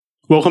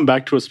Welcome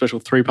back to a special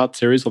three-part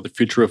series of the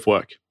future of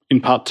work. In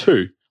part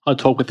 2, I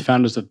talk with the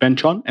founders of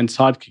Benchon and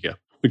Sidekicker,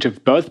 which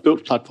have both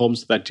built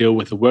platforms that deal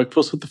with the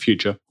workforce of the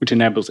future, which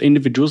enables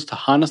individuals to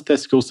harness their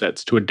skill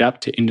sets to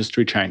adapt to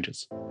industry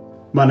changes.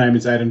 My name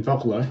is Aidan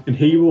Vocalo, and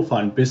here you will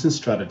find business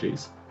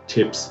strategies,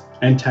 tips,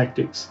 and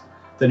tactics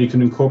that you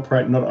can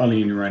incorporate not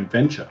only in your own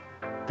venture,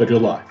 but your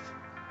life,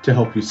 to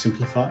help you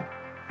simplify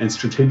and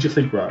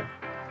strategically grow,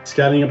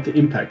 scaling up the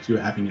impact you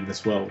are having in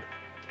this world.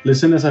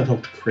 Listen as I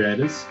talk to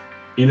creators,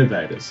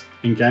 innovators,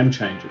 and game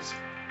changers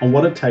on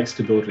what it takes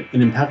to build an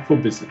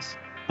impactful business,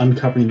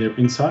 uncovering their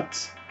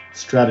insights,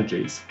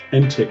 strategies,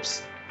 and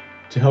tips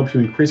to help you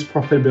increase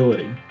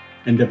profitability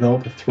and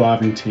develop a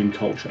thriving team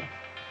culture.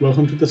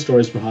 Welcome to the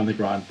Stories Behind the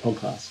Grind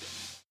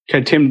podcast.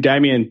 Okay, Tim,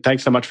 Damien,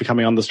 thanks so much for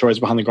coming on the Stories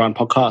Behind the Grind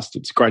podcast.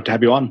 It's great to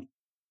have you on.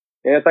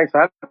 Yeah, thanks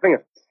for having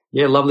us.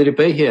 Yeah, lovely to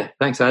be here.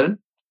 Thanks, Aidan.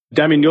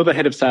 Damien, you're the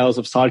head of sales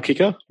of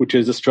Sidekicker, which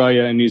is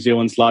Australia and New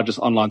Zealand's largest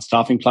online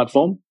staffing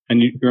platform,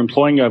 and you're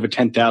employing over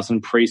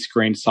 10,000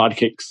 pre-screened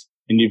sidekicks.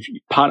 And you've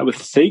partnered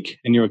with Seek,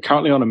 and you're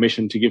currently on a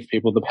mission to give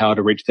people the power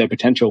to reach their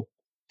potential.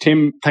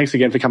 Tim, thanks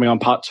again for coming on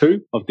part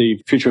 2 of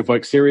the Future of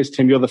Work series.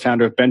 Tim, you're the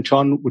founder of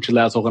Benchon, which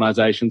allows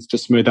organizations to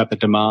smooth out the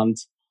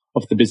demands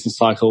of the business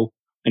cycle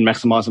and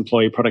maximize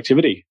employee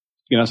productivity.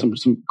 You know, some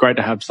great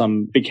to have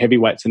some big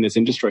heavyweights in this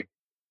industry.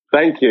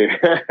 Thank you.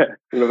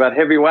 We're about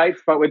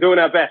heavyweights, but we're doing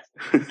our best.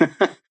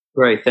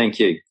 Great, thank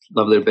you.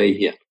 Lovely to be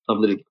here.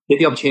 Lovely to get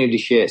the opportunity to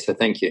share, so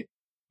thank you.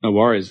 No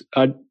worries.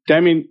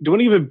 Damien, do you want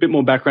to give a bit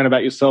more background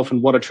about yourself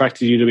and what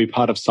attracted you to be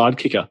part of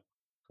Sidekicker?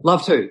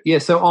 Love to. Yeah,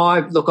 so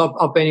I've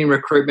been in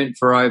recruitment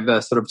for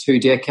over sort of 2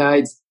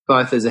 decades,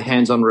 both as a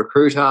hands-on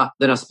recruiter.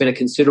 Then I spent a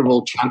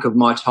considerable chunk of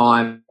my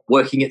time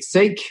working at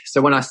Seek.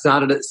 So when I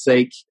started at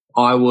Seek,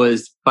 I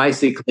was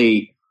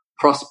basically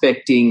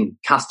prospecting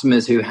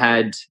customers who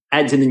had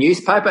ads in the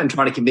newspaper and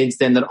trying to convince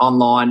them that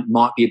online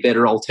might be a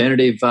better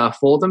alternative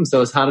for them.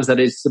 So as hard as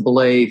that is to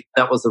believe,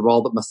 that was the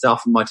role that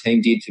myself and my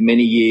team did for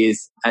many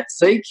years at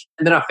Seek.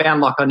 And then I found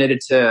like I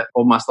needed to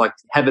almost like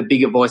have a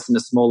bigger voice in a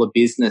smaller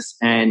business.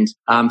 And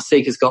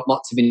Seek has got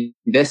lots of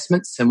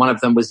investments, and one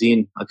of them was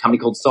in a company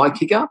called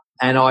Sidekicker.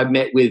 And I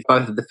met with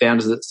both of the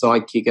founders at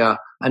Sidekicker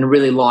and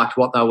really liked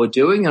what they were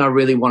doing. And I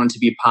really wanted to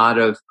be a part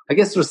of, I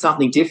guess, sort of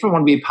something different. I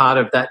wanted to be a part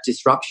of that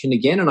disruption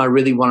again. And I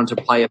really wanted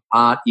to play a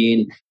part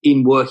in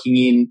working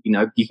in, you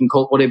know, you can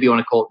call it whatever you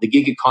want to call it, the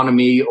gig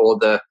economy or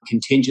the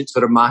contingent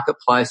sort of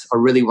marketplace. I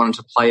really wanted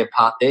to play a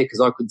part there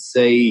because I could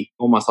see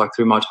almost like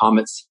through my time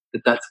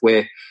that's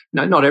where, you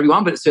know, not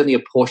everyone, but certainly a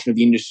portion of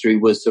the industry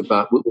was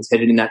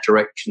headed in that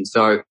direction.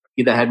 So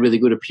they had really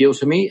good appeal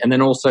to me. And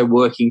then also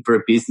working for a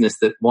business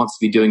that wants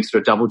to be doing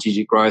sort of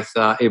double-digit growth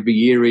every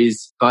year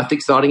is both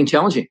exciting and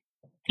challenging.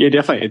 Yeah,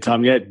 definitely. It's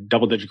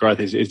double-digit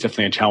growth is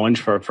definitely a challenge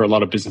for a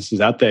lot of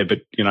businesses out there. But,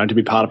 you know, to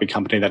be part of a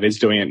company that is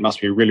doing it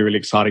must be a really, really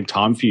exciting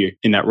time for you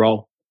in that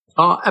role.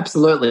 Oh,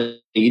 absolutely.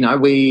 You know,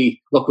 we've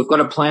got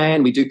a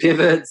plan. We do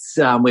pivots.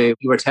 We're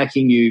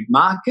attacking new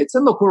markets.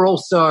 And look, we're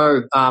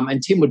also,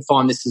 and Tim would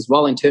find this as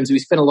well, in terms of we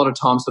spend a lot of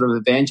time sort of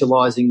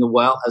evangelizing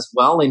as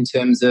well in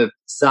terms of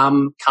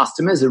some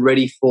customers are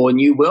ready for a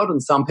new world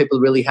and some people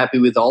are really happy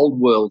with old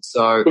world.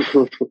 So,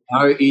 you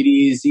know,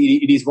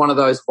 it is one of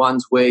those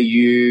ones where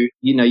you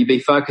be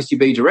focused, you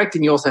be direct,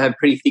 and you also have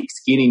pretty thick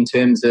skin in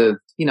terms of,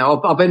 you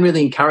know, I've been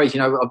really encouraged. You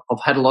know,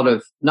 I've had a lot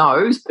of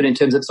no's, but in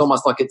terms of it's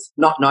almost like it's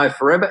not no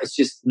forever. It's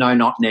just no,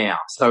 not now.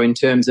 So in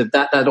terms of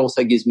that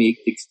also gives me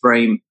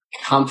extreme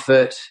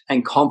comfort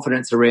and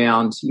confidence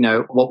around, you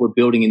know, what we're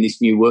building in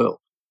this new world.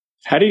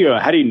 How do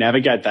you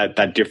navigate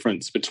that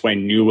difference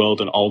between new world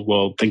and old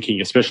world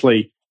thinking,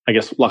 especially, I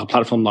guess, like a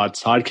platform like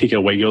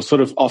Sidekicker, where you're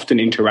sort of often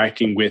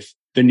interacting with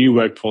the new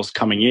workforce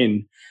coming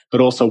in,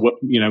 but also,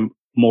 you know,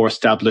 more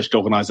established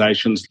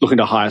organizations looking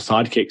to hire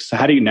sidekicks. So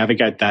how do you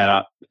navigate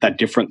that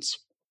difference?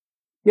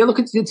 Yeah, look,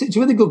 it's a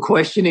really good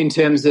question in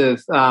terms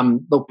of,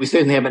 look, we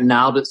certainly haven't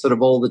nailed it sort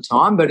of all the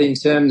time, but in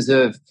terms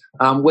of,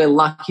 we're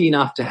lucky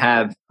enough to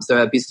have, so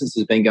our business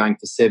has been going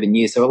for 7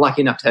 years. So we're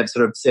lucky enough to have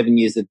sort of 7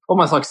 years of,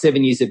 almost like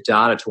 7 years of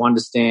data to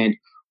understand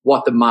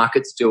what the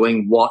market's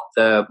doing, what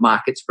the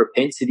market's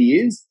propensity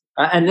is.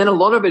 And then a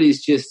lot of it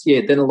is just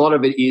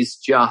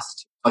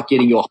like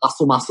getting your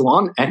hustle muscle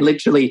on and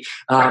literally,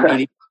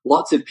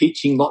 lots of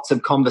pitching, lots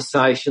of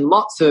conversation,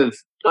 lots of,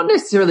 not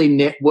necessarily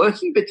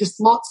networking, but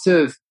just lots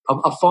of,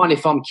 I find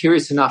if I'm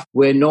curious enough,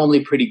 we're normally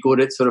pretty good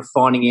at sort of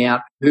finding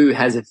out who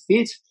has a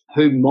fit,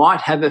 who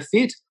might have a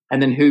fit, and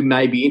then who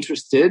may be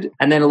interested.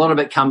 And then a lot of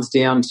it comes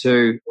down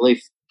to, well,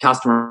 if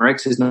customer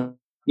X is not,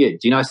 do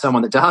you know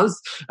someone that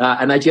does?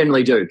 And they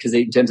generally do, because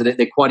in terms of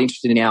they're quite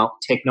interested in our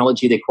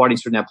technology, they're quite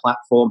interested in our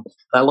platform.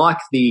 They like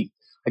the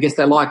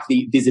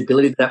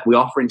visibility that we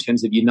offer in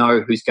terms of, you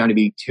know, who's going to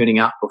be turning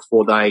up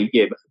before they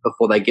get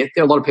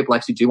there. A lot of people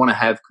actually do want to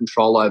have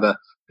control over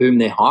whom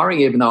they're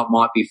hiring, even though it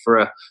might be for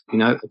a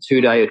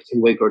 2-day or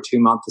 2-week or a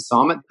 2-month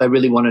assignment. They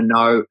really want to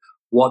know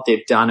what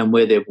they've done and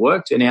where they've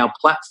worked. And our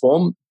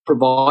platform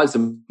provides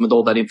them with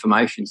all that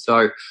information.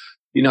 So,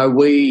 you know,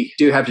 we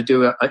do have to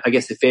do, a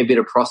fair bit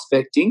of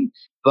prospecting,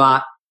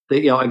 but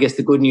I guess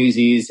the good news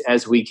is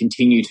as we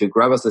continue to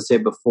grow, as I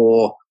said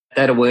before,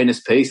 that awareness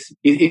piece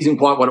isn't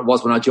quite what it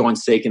was when I joined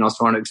Seek and I was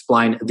trying to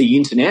explain the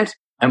internet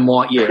and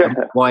why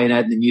an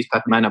ad in the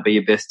newspaper may not be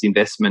your best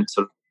investment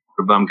sort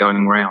of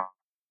going around.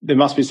 There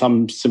must be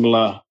some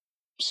similar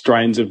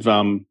strains of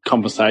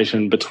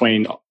conversation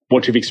between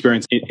what you've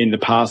experienced in the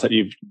past that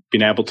you've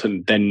been able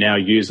to then now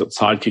use at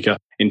Sidekicker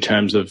in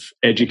terms of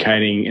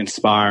educating,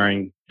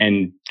 inspiring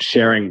and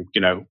sharing,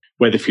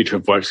 where the future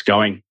of work's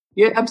going.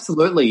 Yeah,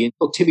 absolutely. And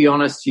look, to be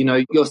honest,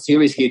 your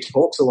series here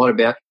talks a lot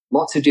about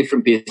lots of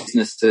different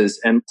businesses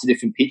and lots of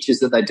different pitches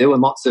that they do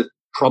and lots of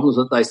problems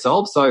that they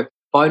solve. So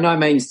by no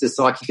means does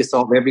Sidekicker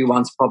solve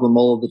everyone's problem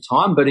all of the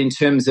time, but in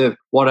terms of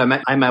what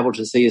I'm able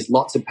to see is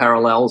lots of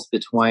parallels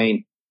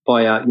between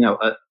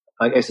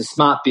a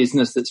smart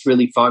business that's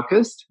really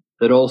focused,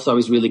 that also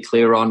is really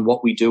clear on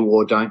what we do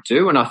or don't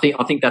do. And I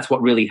think that's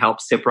what really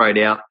helps separate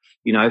out,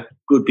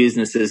 good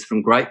businesses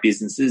from great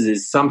businesses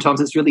is sometimes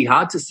it's really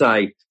hard to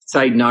say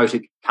no to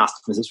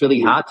customers. It's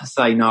really hard to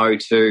say no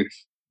to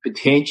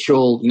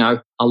potential,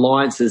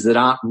 alliances that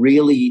aren't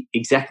really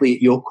exactly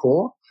at your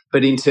core.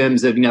 But in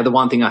terms of, the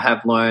one thing I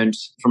have learned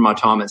from my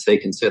time at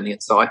Seek and certainly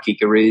at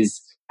Sidekicker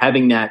is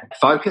having that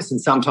focus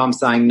and sometimes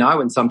saying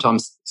no and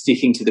sometimes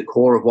sticking to the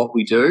core of what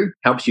we do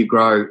helps you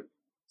grow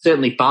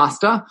certainly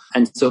faster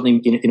and certainly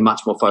in a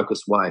much more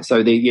focused way.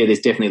 So there's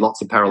definitely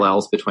lots of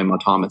parallels between my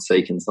time at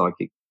Seek and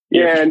Sidekicker.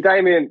 Yeah, and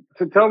Damien,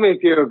 so tell me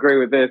if you agree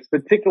with this,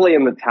 particularly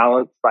in the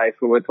talent space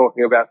when we're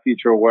talking about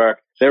future of work,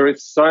 there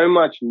is so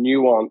much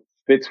nuance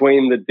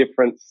between the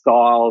different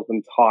styles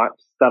and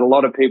types that a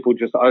lot of people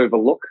just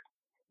overlook.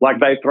 Like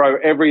they throw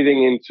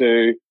everything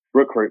into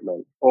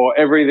recruitment or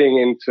everything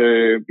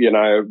into,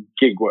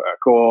 gig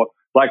work or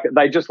like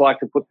they just like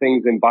to put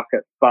things in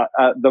buckets. But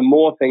the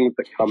more things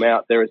that come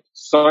out, there is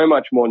so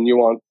much more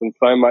nuance and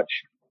so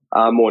much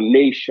more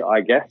niche,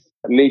 I guess,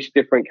 niche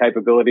different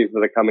capabilities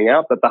that are coming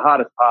out. But the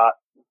hardest part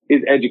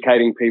is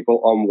educating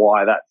people on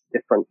why that's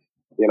different,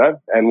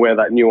 and where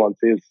that nuance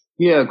is.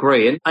 Yeah,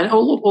 agree. And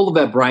all of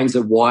our brains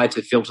are wired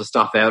to filter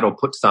stuff out or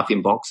put stuff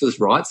in boxes,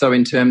 right? So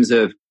in terms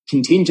of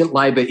contingent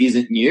labour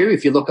isn't new.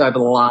 If you look over the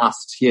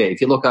last,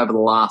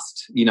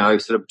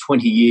 sort of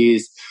 20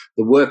 years,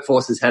 the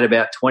workforce has had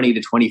about 20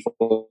 to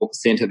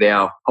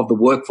 24% of the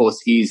workforce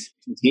is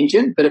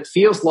contingent, but it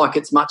feels like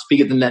it's much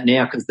bigger than that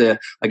now because the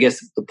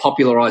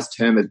popularised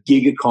term of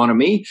gig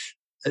economy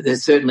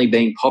has certainly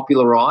been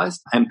popularised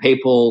and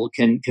people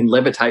can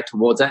levitate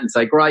towards that and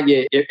say, great,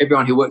 yeah,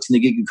 everyone who works in the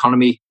gig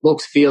economy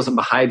looks, feels and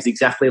behaves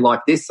exactly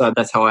like this. So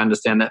that's how I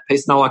understand that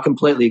piece. No, I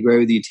completely agree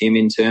with you, Tim,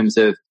 in terms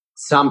of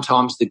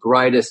sometimes the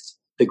greatest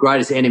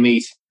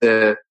enemy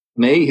to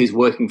me who's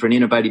working for an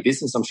innovative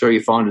business, I'm sure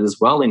you find it as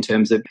well, in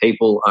terms of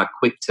people are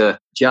quick to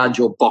judge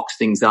or box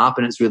things up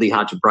and it's really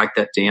hard to break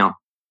that down.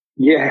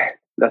 Yeah,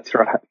 that's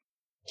right.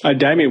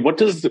 Damien, what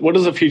does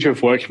the future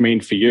of work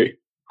mean for you?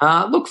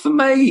 Look, for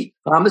me,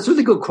 it's a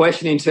really good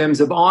question in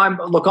terms of I'm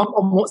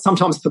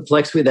sometimes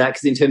perplexed with that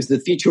because in terms of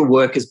the future of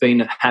work has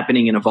been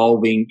happening and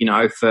evolving,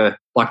 for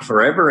like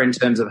forever in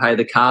terms of, hey,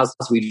 the cars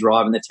we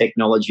drive and the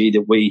technology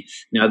that we,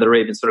 that are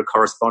even sort of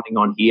corresponding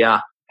on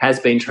here has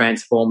been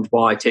transformed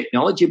by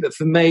technology. But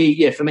for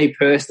me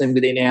personally,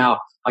 within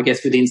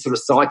sort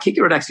of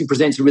Sidekicker, it actually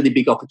presents a really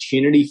big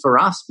opportunity for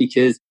us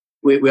because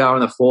we are on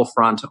the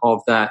forefront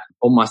of that,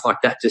 almost like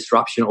that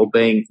disruption or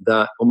being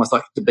the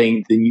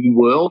new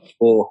world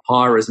for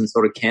hirers and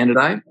sort of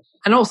candidate.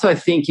 And also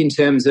think in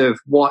terms of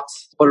what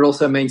it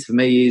also means for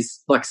me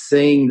is like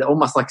seeing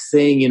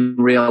in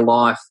real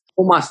life,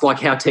 almost like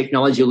how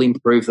technology will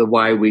improve the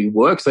way we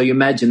work. So you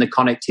imagine the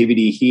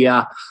connectivity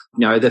here,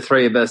 the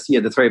three of us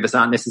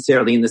aren't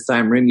necessarily in the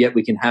same room, yet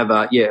we can have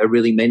a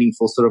really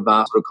meaningful sort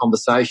of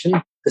conversation.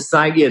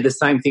 The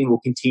same thing will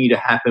continue to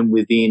happen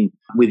within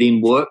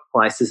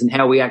workplaces and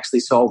how we actually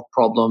solve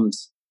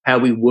problems, how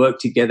we work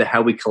together,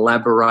 how we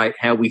collaborate,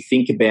 how we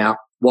think about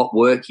what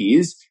work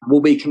is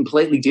will be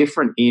completely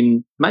different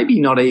in maybe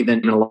not even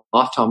in a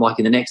lifetime, like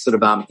in the next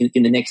sort of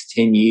in the next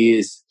 10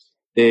 years.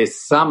 There's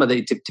some of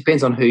it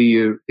depends on who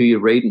you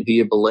read and who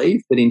you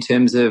believe, but in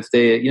terms of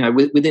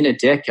within a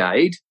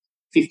decade,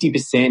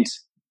 50%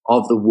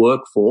 of the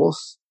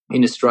workforce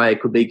in Australia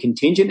could be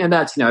contingent, and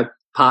that's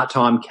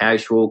part-time,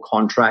 casual,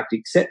 contract,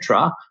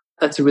 etc.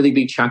 That's a really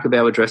big chunk of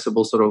our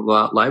addressable sort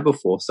of labour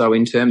force. So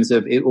in terms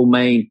of it will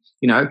mean,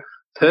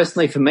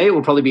 personally for me, it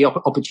will probably be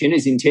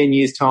opportunities in 10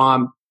 years'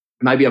 time.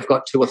 Maybe I've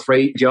got 2 or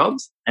 3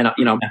 jobs and,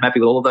 I'm happy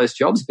with all of those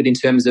jobs. But in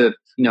terms of,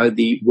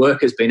 the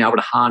workers being able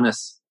to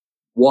harness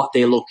what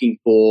they're looking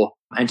for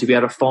and to be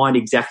able to find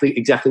exactly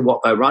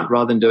what they want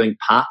rather than doing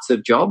parts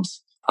of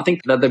jobs, I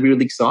think that'd be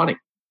really exciting.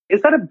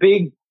 Is that a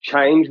big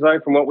change, though,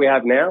 from what we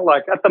have now?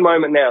 Like at the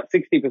moment now,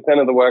 60%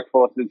 of the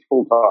workforce is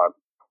full-time.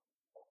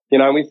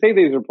 And we see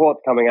these reports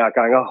coming out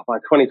going, by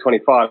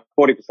 2025,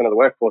 40% of the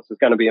workforce is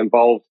going to be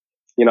involved,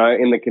 in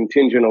the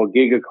contingent or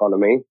gig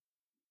economy.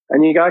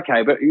 And you go,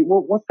 okay, but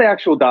what's the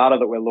actual data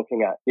that we're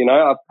looking at?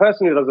 A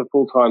person who does a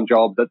full-time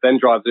job that then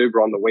drives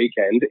Uber on the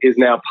weekend is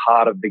now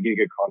part of the gig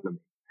economy.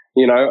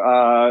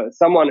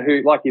 Someone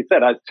who, like you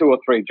said, has 2 or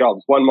 3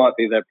 jobs. One might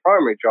be their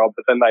primary job,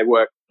 but then they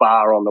work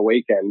bar on the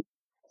weekend.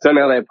 So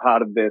now they're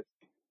part of this,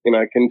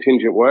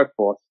 contingent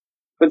workforce.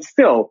 But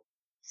still,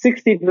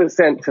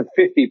 60% to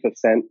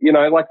 50%,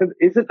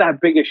 is it that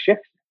big a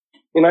shift?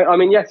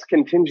 Yes,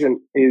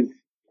 contingent is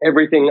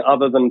everything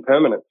other than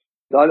permanent.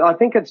 I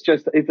think it's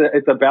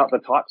about the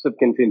types of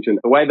contingent,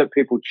 the way that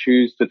people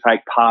choose to take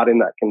part in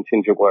that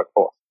contingent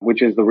workforce,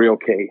 which is the real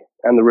key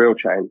and the real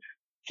change.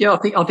 Yeah,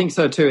 I think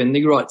so too. And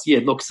you're right.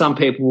 Yeah, look, some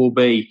people will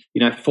be,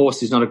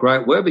 forced is not a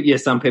great word, but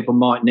some people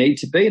might need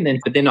to be,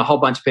 but then a whole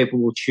bunch of people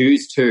will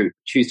choose to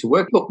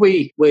work. Look,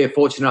 we're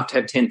fortunate enough to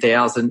have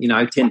 10,000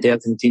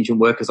 contingent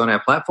workers on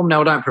our platform. Now,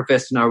 I don't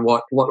profess to know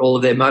what all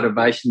of their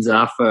motivations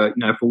are for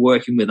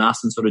working with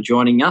us and sort of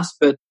joining us,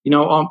 but I'm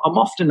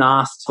often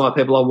asked by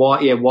people, why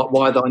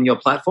are they on your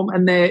platform?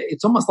 And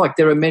it's almost like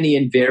there are many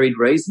and varied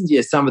reasons.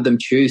 Yeah, some of them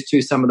choose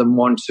to, some of them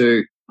want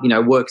to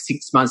work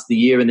 6 months of the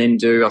year and then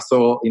I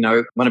saw,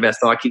 one of our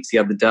sidekicks the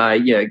other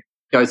day,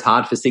 goes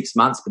hard for 6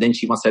 months, but then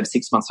she wants to have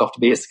 6 months off to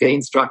be a ski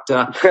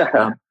instructor.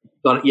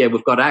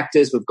 We've got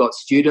actors, we've got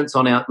students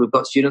on our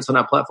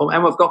platform,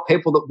 and we've got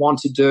people that want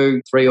to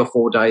do 3 or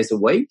 4 days a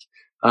week.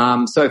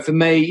 So for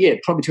me,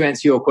 probably to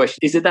answer your question,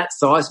 is it that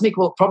seismic?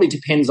 Well, it probably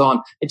depends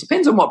on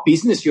what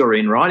business you're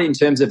in, right? In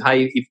terms of,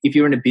 hey, if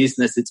you're in a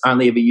business that's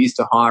only ever used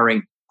to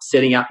hiring,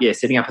 setting up a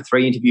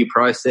 3-interview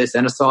process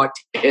and a psych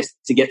test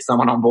to get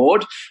someone on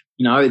board,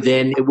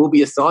 then it will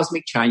be a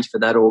seismic change for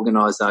that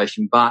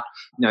organisation. But,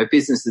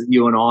 businesses that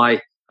you and I,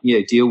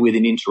 deal with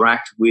and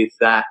interact with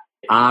that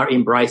are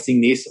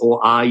embracing this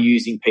or are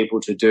using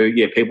people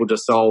to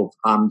solve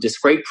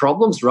discrete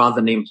problems rather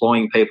than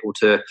employing people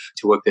to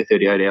work their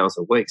 38 hours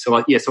a week. So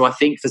I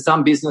think for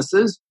some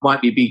businesses,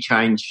 might be a big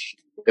change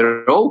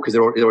at all because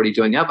they're already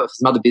doing that. But for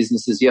some other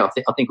businesses, I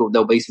think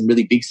there'll be some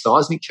really big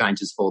seismic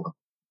changes for them.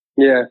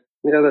 Yeah,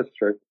 that's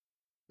true.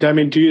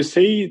 Damien, do you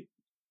see,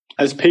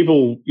 as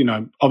people,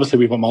 obviously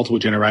we've got multiple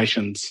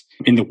generations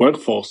in the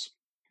workforce,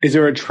 is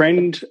there a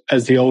trend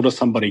as the older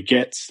somebody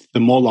gets, the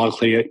more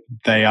likely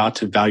they are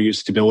to value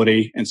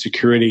stability and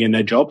security in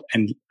their job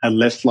and are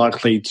less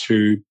likely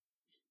to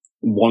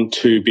want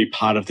to be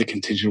part of the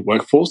contingent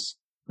workforce?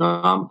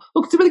 Look,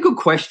 it's a really good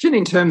question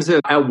in terms of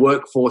our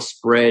workforce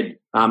spread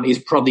is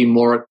probably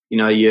more,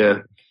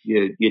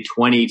 your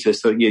 20 to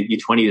sort of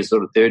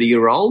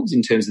 30-year-olds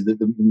in terms of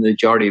the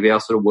majority of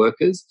our sort of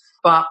workers.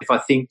 But if I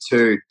think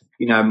to,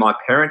 my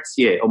parents,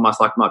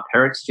 almost like my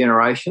parents'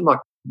 generation, like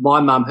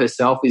my mum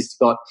herself has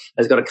got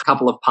a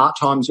couple of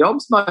part-time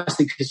jobs,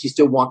 mostly because she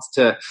still wants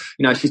to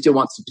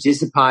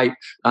participate.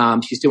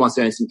 She still wants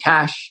to earn some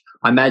cash.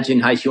 I imagine,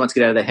 hey, she wants to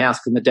get out of the house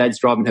because my dad's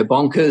driving her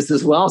bonkers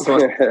as well. So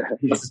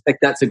I suspect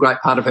that's a great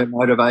part of her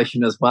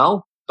motivation as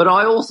well. But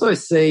I also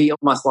see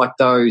almost like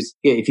those,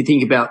 if you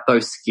think about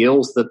those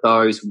skills that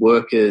those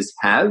workers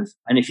have,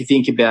 and if you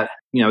think about,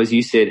 as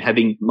you said,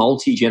 having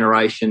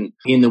multi-generation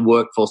in the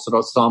workforce sort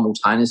of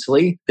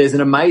simultaneously, there's an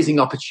amazing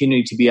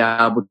opportunity to be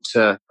able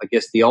to, I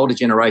guess, the older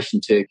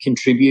generation to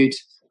contribute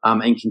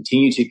and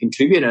continue to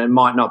contribute. And it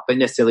might not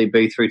necessarily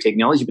be through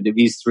technology, but it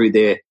is through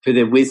their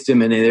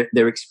wisdom and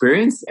their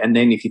experience. And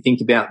then if you think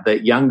about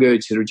the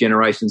younger sort of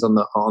generations on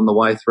the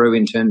way through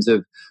in terms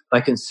of they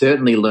can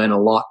certainly learn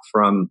a lot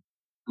from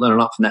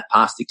that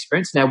past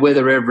experience. Now,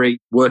 whether every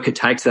worker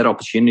takes that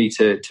opportunity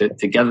to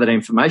gather that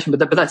information,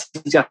 but that's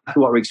exactly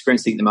what we're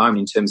experiencing at the moment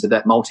in terms of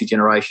that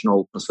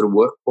multi-generational sort of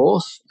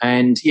workforce.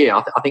 And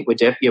I think we're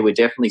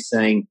definitely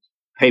seeing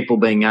people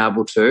being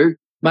able to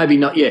maybe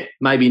not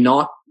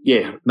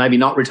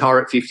retire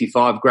at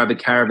 55, grab a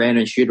caravan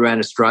and shoot around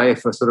Australia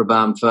for sort of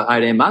for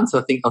 18 months.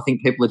 I think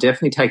people are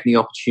definitely taking the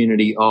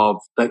opportunity of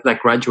that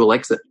gradual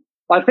exit.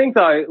 I think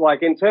though,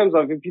 like in terms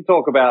of if you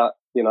talk about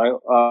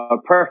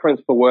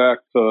preference for work,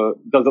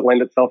 does it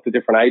lend itself to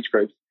different age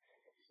groups?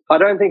 I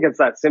don't think it's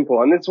that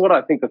simple. And this is what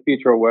I think the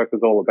future of work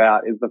is all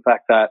about, is the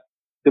fact that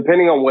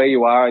depending on where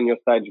you are in your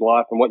stage of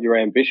life and what your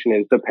ambition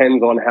is,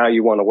 depends on how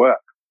you want to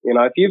work.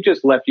 If you've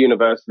just left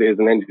university as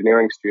an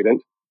engineering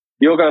student,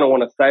 you're going to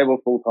want a stable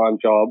full-time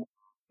job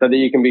so that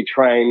you can be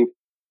trained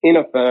in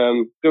a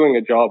firm, doing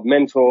a job,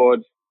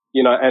 mentored,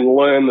 and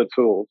learn the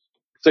tools.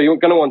 So you're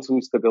going to want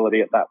some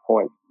stability at that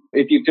point.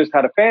 If you've just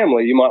had a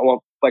family, you might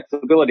want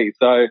flexibility.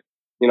 So,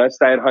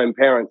 stay-at-home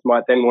parents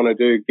might then want to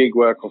do gig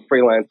work or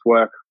freelance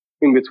work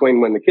in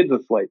between when the kids are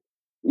asleep.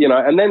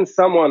 And then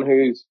someone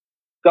who's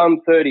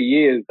done 30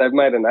 years, they've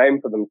made a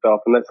name for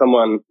themselves, and they're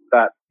someone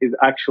that is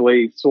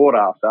actually sought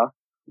after.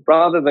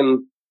 Rather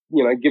than,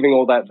 giving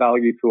all that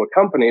value to a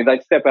company, they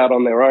step out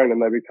on their own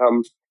and they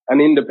become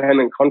an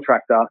independent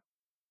contractor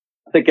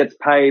that gets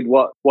paid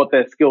what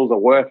their skills are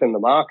worth in the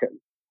market.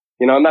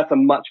 And that's a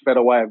much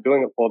better way of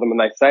doing it for them. And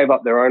they save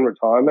up their own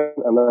retirement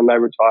and then they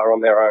retire on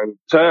their own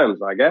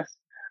terms, I guess.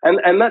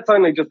 And that's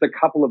only just a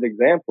couple of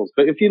examples.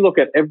 But if you look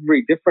at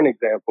every different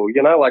example,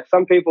 like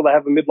some people, they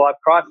have a midlife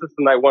crisis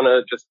and they want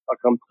to just a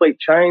complete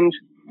change.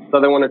 So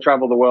they want to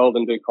travel the world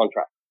and do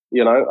contracts,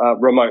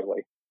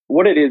 remotely.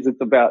 What it is,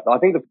 it's about, I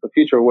think the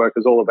future of work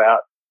is all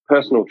about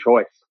personal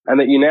choice. and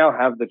that you now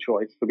have the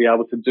choice to be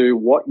able to do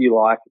what you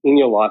like in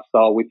your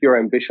lifestyle with your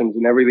ambitions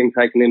and everything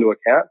taken into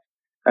account,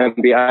 and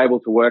be able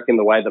to work in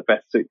the way that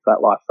best suits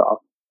that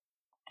lifestyle.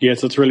 Yeah,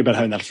 so it's really about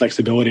having that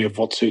flexibility of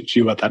what suits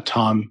you at that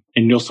time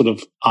in your sort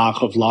of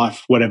arc of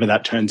life, whatever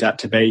that turns out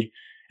to be,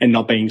 and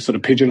not being sort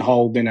of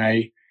pigeonholed in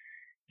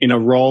a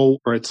role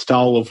or a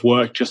style of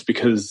work just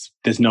because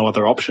there's no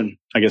other option.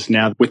 I guess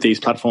now with these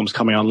platforms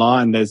coming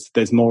online,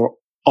 there's more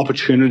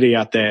opportunity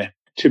out there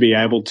to be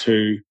able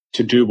to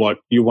do what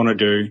you want to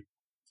do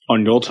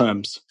on your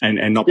terms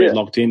and not be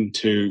locked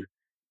into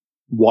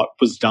what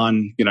was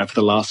done, for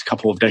the last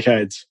couple of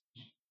decades.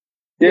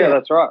 Yeah,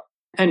 that's right.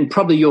 And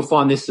probably you'll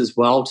find this as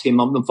well,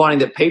 Tim. I'm finding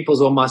that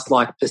people's almost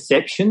like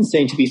perceptions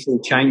seem to be sort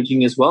of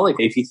changing as well.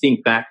 If you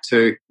think back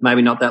to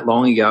maybe not that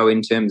long ago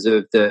in terms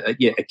of a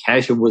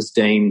casual was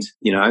deemed,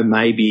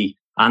 maybe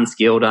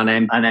unskilled,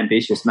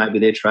 unambitious, maybe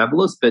they're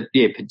travellers. But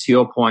to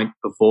your point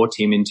before,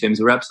 Tim, in terms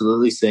of we're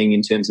absolutely seeing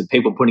in terms of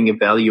people putting a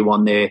value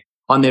on their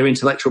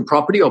intellectual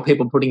property, or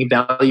people putting a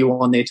value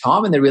on their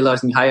time, and they're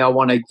realising, hey, I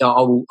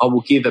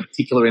will give a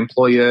particular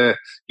employer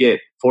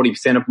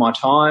 40% of my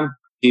time.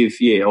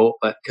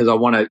 Because I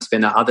want to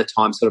spend that other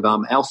time sort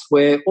of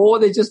elsewhere, or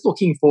they're just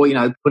looking for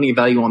putting a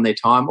value on their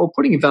time, or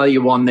putting a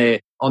value on their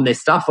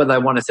stuff, whether they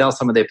want to sell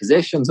some of their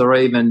possessions, or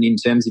even in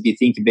terms of you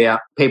think about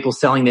people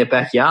selling their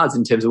backyards,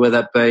 in terms of whether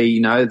that be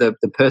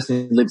the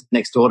person who lives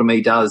next door to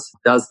me does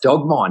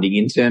dog minding,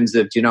 in terms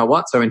of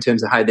so in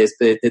terms of hey,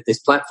 there's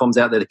platforms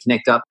out there to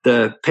connect up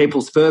the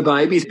people's fur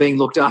babies being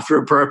looked after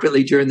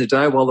appropriately during the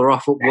day while they're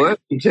off at work,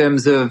 in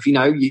terms of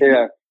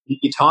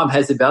your time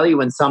has a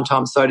value, and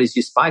sometimes so does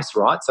your space,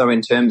 right? So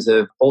in terms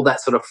of all that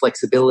sort of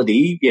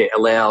flexibility,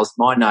 allows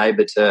my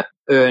neighbour to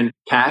earn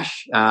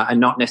cash and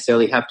not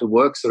necessarily have to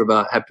work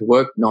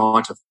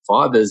 9 to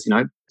 5 as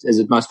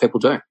most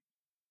people do.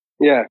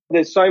 Yeah,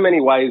 there's so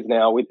many ways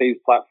now with these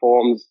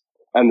platforms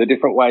and the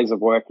different ways of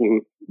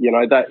working,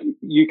 that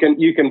you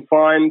can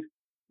find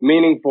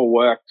meaningful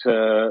work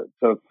to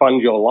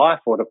fund your life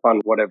or to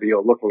fund whatever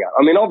you're looking at.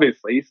 I mean,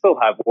 obviously, you still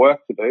have work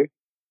to do,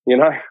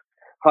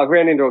 I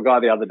ran into a guy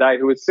the other day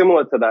who was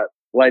similar to that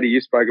lady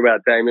you spoke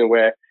about, Damien,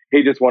 where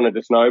he just wanted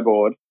to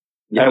snowboard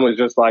and was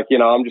just like,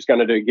 I'm just going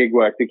to do gig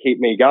work to keep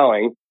me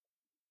going.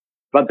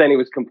 But then he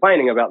was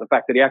complaining about the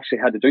fact that he actually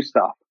had to do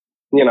stuff,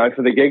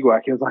 for the gig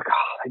work. He was like,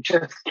 they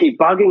just keep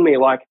bugging me.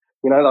 Like,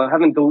 I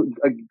haven't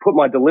put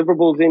my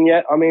deliverables in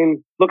yet. I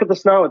mean, look at the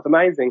snow. It's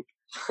amazing.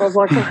 I was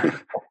like,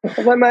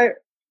 mate,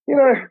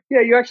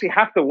 you actually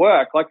have to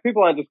work. Like,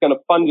 people aren't just going to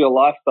fund your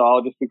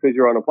lifestyle just because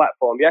you're on a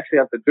platform. You actually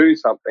have to do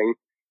something.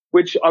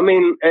 Which, I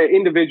mean,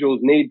 individuals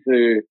need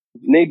to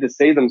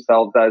see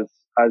themselves as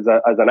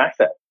an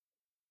asset,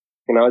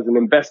 as an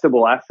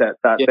investable asset,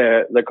 that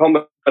the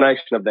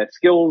combination of their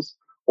skills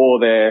or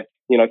their,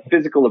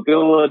 physical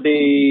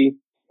ability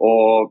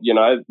or,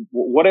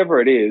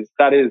 whatever it is,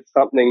 that is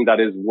something that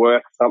is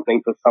worth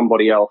something to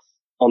somebody else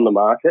on the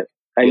market.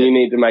 And you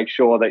need to make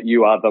sure that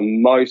you are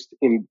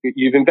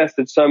you've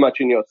invested so much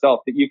in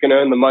yourself that you can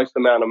earn the most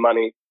amount of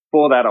money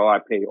for that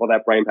IP or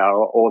that brain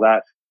power or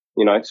that,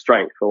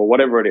 strength or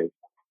whatever it is.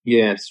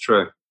 Yeah, it's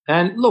true.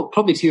 And look,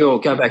 probably go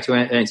back to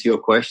answer your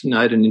question,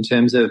 Aidan, in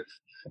terms of,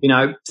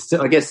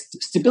 I guess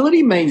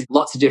stability means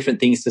lots of different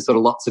things to sort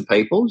of lots of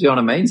people. Do you know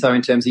what I mean? So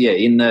in terms of,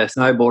 in the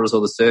snowboarders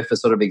or the surfer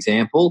sort of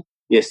example,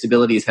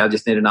 stability is how I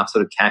just need enough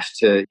sort of cash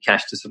to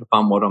sort of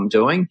fund what I'm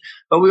doing.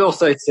 But we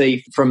also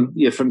see from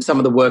some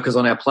of the workers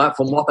on our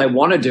platform, what they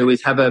want to do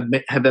is have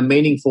a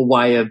meaningful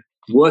way of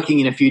working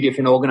in a few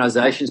different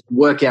organisations,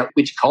 work out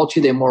which culture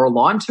they're more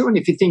aligned to. And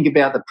if you think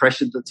about the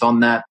pressure that's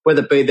on that,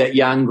 whether it be that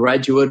young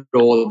graduate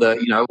or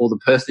the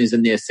person who's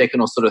in their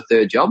second or sort of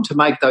third job, to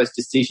make those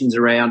decisions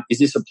around, is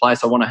this a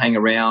place I want to hang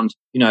around,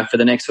 for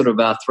the next sort of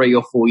 3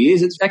 or 4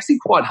 years? It's actually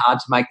quite hard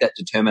to make that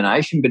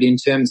determination. But in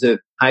terms of,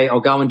 hey,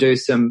 I'll go and do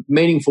some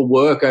meaningful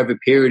work over a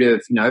period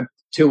of,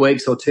 2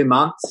 weeks or 2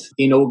 months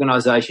in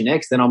organisation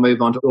X, then I'll move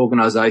on to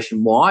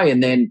organisation Y,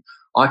 and then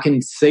I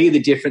can see the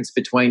difference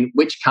between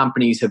which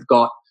companies have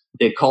got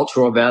their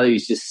cultural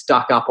values just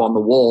stuck up on the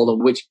wall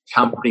and which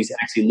companies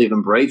actually live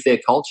and breathe their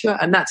culture.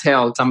 And that's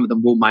how some of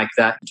them will make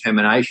that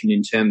determination,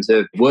 in terms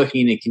of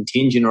working in a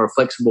contingent or a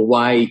flexible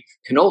way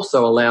can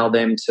also allow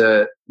them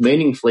to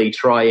meaningfully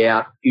try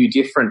out a few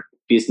different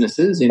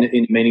businesses in a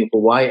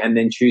meaningful way and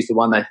then choose the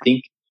one they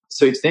think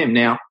suits them.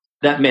 Now,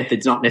 that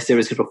method's not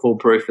necessarily sort of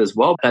foolproof as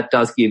well. That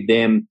does give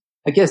them,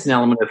 I guess, an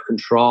element of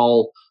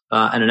control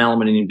and an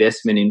element of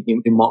investment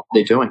in what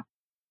they're doing.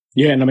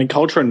 Yeah, and I mean,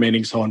 culture and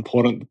meaning is so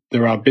important.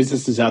 There are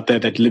businesses out there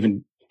that live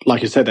in,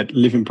 like you said, that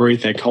live and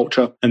breathe their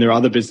culture, and there are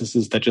other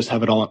businesses that just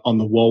have it on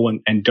the wall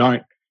and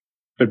don't.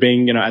 But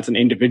being, as an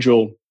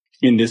individual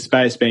in this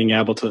space, being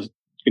able to,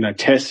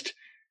 test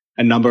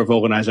a number of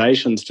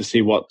organizations to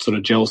see what sort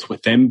of gels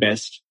with them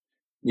best,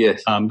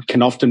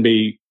 can often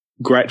be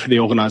great for the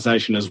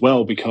organization as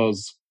well,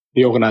 because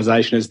the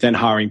organisation is then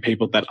hiring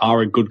people that are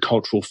a good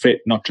cultural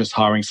fit, not just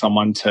hiring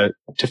someone to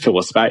fill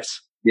a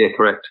space. Yeah,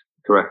 correct.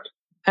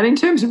 And in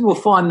terms of, we'll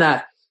find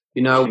that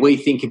We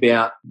think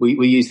about,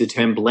 we use the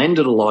term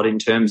blended a lot in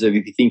terms of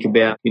if you think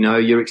about,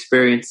 your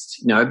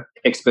experienced,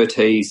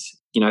 expertise,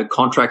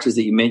 contractors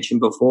that you mentioned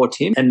before,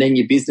 Tim, and then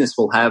your business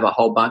will have a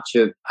whole bunch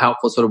of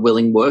helpful sort of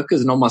willing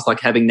workers, and almost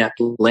like having that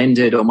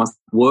blended almost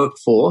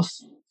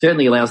workforce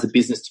certainly allows the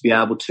business to be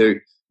able to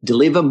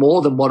deliver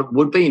more than what it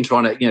would be in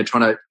trying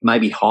to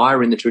maybe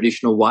hire in the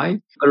traditional way.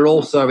 But it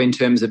also, in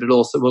terms of it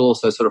also will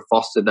also sort of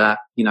foster that,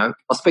 I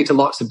speak to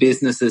lots of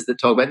businesses that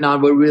talk about, no,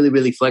 we're really,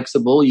 really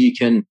flexible. You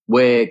can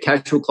wear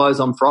casual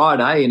clothes on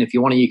Friday, and if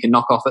you want to, you can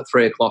knock off at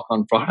 3:00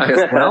 on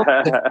Friday as well.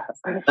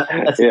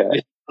 That's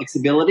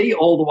flexibility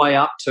all the way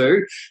up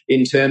to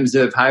in terms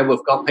of, hey,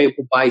 we've got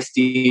people based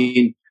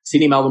in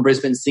Sydney, Melbourne,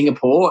 Brisbane,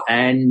 Singapore,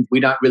 and we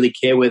don't really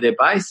care where they're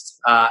based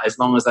as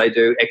long as they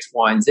do X,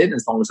 Y, and Z,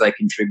 as long as they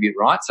contribute,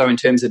 right? So in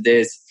terms of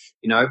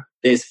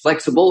there's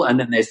flexible and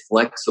then there's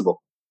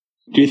flexible.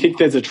 Do you think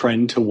there's a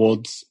trend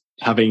towards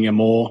having a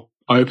more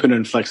open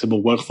and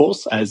flexible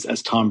workforce as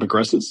time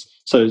progresses?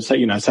 So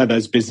say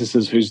those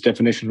businesses whose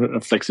definition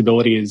of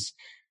flexibility is,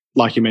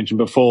 like you mentioned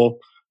before,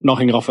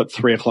 knocking off at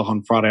 3:00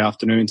 on Friday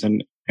afternoons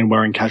and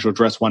wearing casual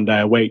dress one day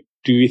a week.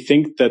 Do you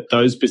think that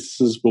those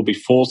businesses will be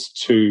forced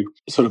to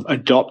sort of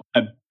adopt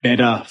a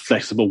better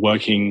flexible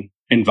working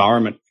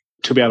environment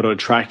to be able to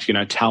attract,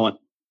 talent?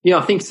 Yeah,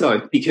 I think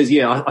so. Because,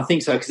 I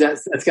think so. Because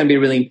that's going to be a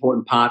really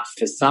important part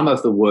for some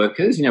of the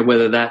workers,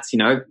 whether that's,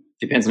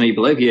 depends on who you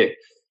believe,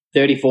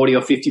 30, 40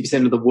 or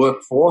 50% of the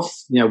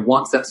workforce,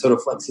 wants that sort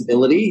of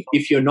flexibility.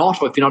 If you're not,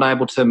 or if you're not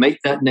able to meet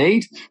that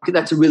need,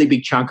 that's a really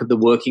big chunk of the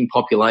working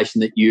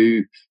population that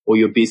you or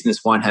your business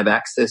won't have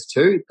access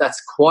to.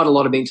 That's quite a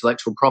lot of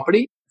intellectual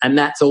property. And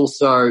that's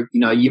also,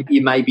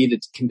 you may be at a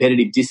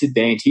competitive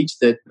disadvantage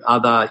that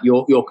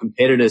your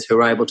competitors who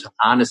are able to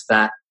harness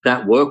that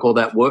work or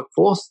that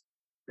workforce.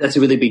 That's a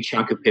really big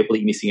chunk of people that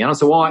you're missing out on.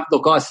 So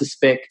I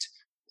suspect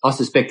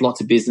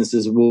lots of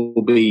businesses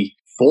will be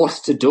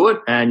forced to do it,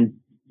 and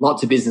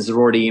lots of businesses are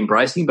already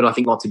embracing, but I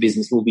think lots of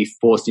businesses will be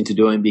forced into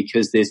doing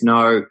because there's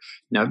no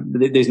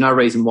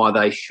reason why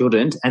they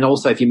shouldn't. And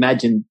also, if you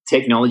imagine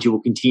technology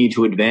will continue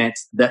to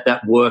advance,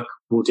 that work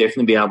will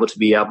definitely be able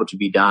to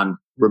be done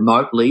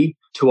remotely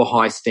to a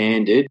high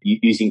standard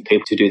using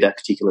people to do that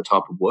particular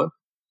type of work.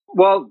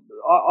 Well,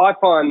 I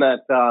find that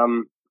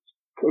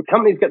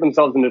companies get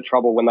themselves into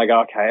trouble when they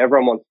go, okay,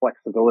 everyone wants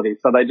flexibility.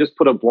 So they just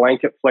put a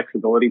blanket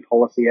flexibility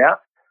policy out.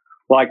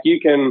 Like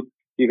you can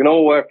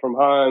all work from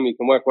home, you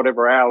can work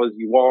whatever hours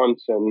you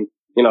want, and,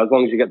 as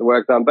long as you get the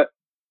work done. But,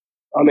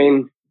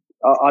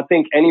 I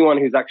think anyone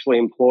who's actually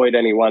employed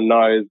anyone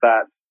knows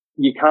that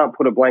you can't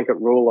put a blanket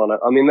rule on it.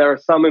 There are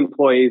some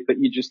employees that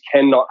you just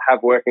cannot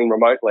have working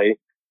remotely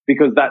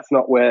because that's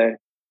not where,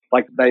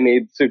 they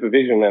need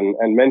supervision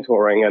and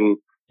mentoring. And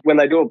when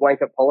they do a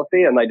blanket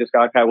policy and they just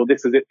go, okay, well,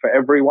 this is it for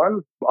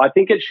everyone, I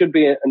think it should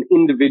be an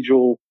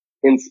individual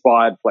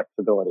inspired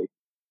flexibility.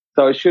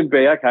 So it should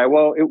be, okay,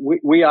 well,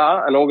 we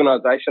are an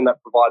organization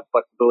that provides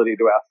flexibility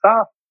to our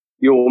staff.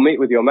 You'll meet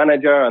with your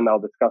manager and they'll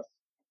discuss,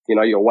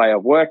 your way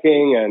of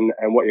working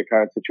and what your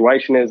current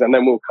situation is. And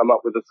then we'll come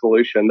up with a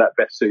solution that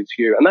best suits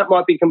you. And that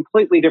might be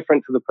completely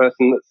different to the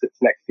person that sits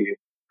next to you.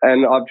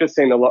 And I've just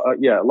seen a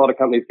lot of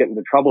companies get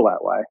into trouble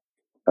that way.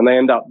 And they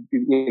end up,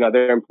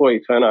 their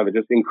employee turnover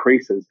just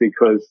increases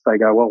because they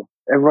go, well,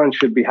 everyone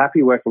should be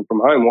happy working from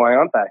home. Why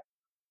aren't they?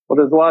 Well,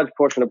 there's a large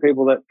portion of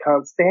people that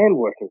can't stand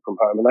working from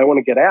home and they want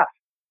to get out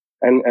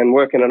and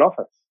work in an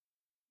office.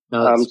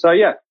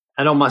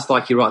 And almost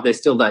like you're right, there's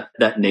still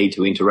that need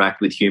to interact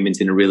with humans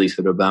in a really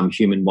sort of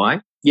human way.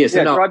 Yes.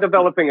 Try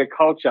developing a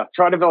culture.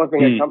 Try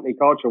developing a company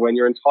culture when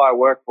your entire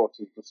workforce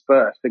is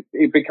dispersed.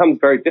 It becomes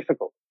very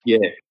difficult. Yeah.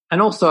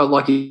 And also,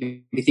 if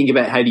you think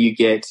about how do you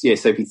get,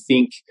 so if you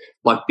think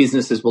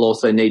businesses will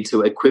also need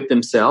to equip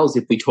themselves,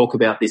 if we talk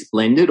about this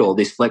blended or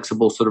this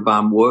flexible sort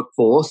of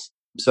workforce.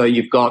 So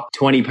you've got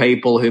 20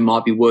 people who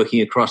might be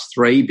working across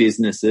 3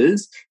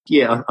 businesses.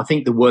 Yeah, I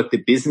think the work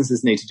that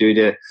businesses need to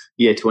do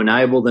to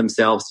enable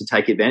themselves to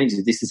take advantage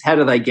of this is how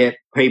do they get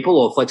people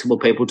or flexible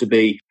people to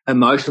be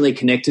emotionally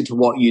connected to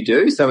what you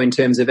do. So in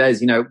terms of,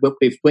 as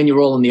when you're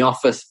all in the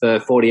office for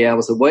 40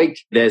 hours a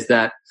week, there's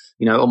that,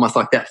 almost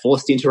like that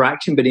forced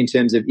interaction. But in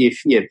terms of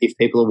if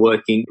people are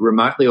working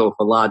remotely or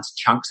for large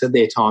chunks of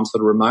their time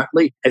sort of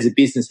remotely, as a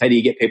business, how do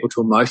you get people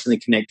to emotionally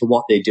connect to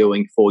what they're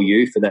doing for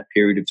you for that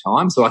period of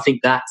time? So I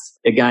think that's,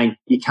 again,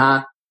 you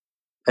can't,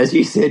 as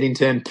you said,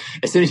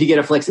 as soon as you get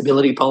a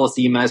flexibility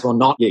policy, you may as well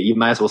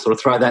sort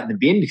of throw that in the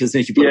bin because as soon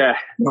as you put it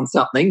on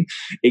something,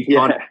 it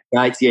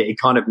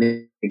kind of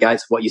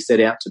negates what you set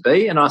out to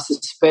be. And I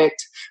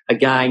suspect,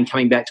 again,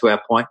 coming back to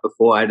our point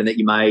before, Aidan, that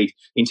you made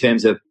in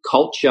terms of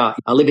culture,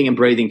 a living and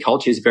breathing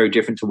culture is very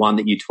different to one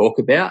that you talk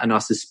about. And I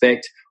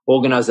suspect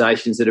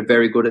organisations that are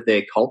very good at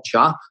their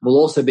culture will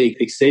also be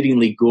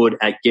exceedingly good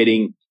at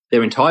getting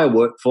their entire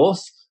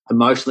workforce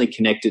emotionally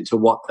connected to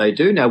what they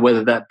do. Now,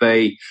 whether that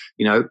be,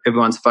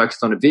 everyone's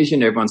focused on a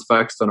vision, everyone's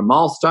focused on a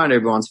milestone,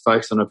 everyone's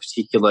focused on a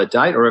particular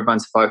date, or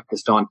everyone's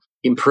focused on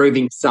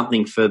improving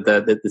something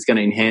that's going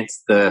to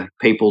enhance the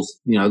people's,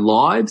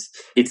 lives.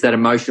 It's that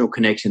emotional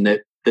connection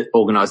that the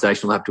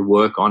organisation will have to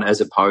work on, as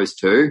opposed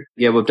to,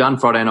 we've done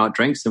Friday night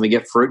drinks and we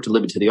get fruit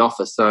delivered to the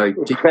office. So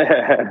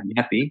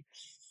happy.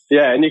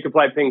 Yeah, and you can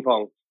play ping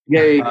pong.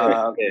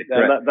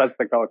 That's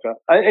the culture.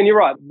 And you're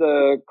right,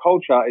 the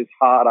culture is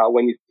harder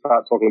when you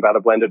start talking about a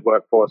blended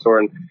workforce or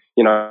an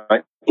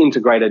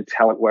integrated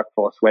talent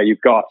workforce where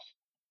you've got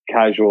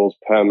casuals,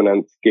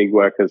 permanents, gig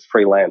workers,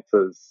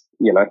 freelancers,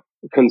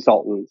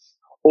 consultants,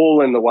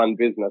 all in the one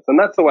business. And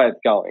that's the way it's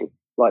going.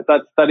 Like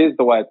that is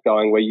the way it's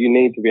going, where you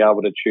need to be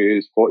able to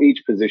choose for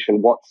each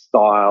position what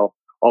style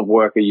of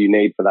worker you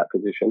need for that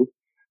position.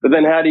 But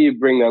then how do you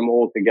bring them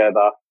all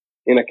together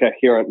in a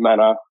coherent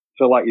manner?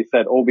 So like you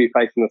said, all be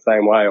facing the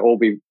same way, all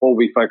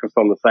be focused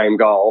on the same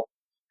goal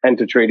and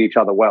to treat each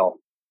other well.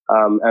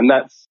 And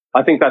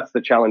I think that's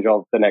the challenge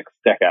of the next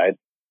decade.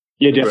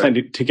 Yeah,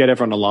 definitely to get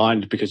everyone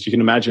aligned, because you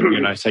can imagine,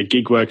 say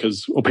gig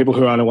workers or people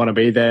who only want to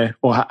be there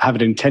or have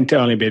an intent to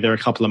only be there a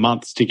couple of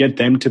months, to get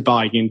them to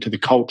buy into the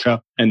culture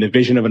and the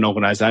vision of an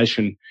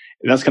organization.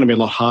 That's going to be a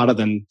lot harder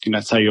than,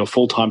 say your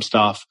full-time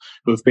staff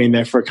who have been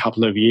there for a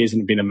couple of years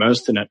and have been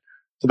immersed in it.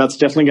 So that's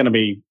definitely going to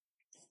be,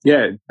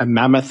 a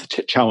mammoth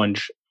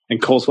challenge,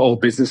 and calls for all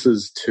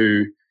businesses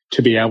to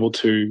be able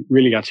to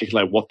really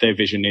articulate what their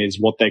vision is,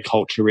 what their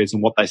culture is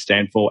and what they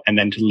stand for, and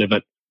then to live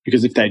it.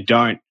 Because if they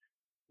don't,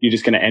 you're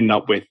just going to end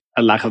up with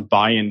a lack of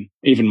buy-in,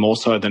 even more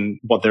so than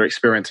what they're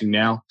experiencing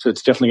now. So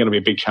it's definitely going to be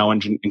a big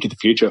challenge into the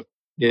future.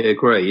 Yeah,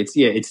 agree.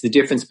 It's the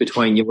difference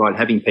between, you're right,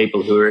 having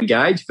people who are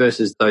engaged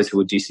versus those who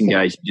are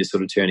disengaged, just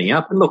sort of turning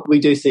up. And look, we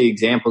do see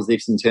examples of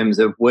this in terms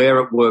of where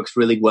it works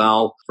really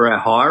well for our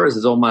hirers.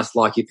 It's almost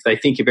like if they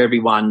think of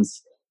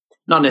everyone's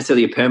not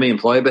necessarily a permanent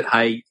employee, but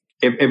hey,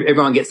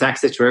 everyone gets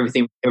access to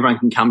everything. Everyone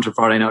can come to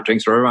Friday night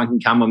drinks, or everyone can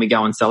come when we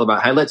go and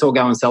celebrate. Hey, let's all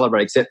go and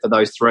celebrate, except for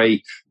those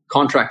 3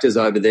 contractors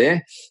over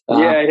there.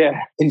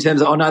 In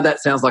terms of, I know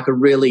that sounds like a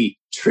really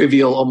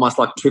trivial, almost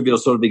like trivial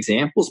sort of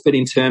examples, but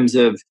in terms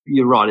of,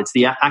 you're right, it's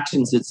the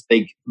actions that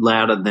speak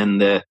louder than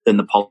the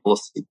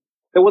policy.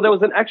 Well, there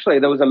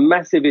was a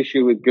massive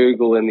issue with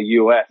Google in the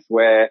US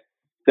where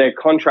their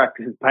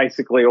contractors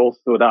basically all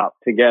stood up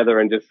together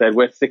and just said,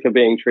 we're sick of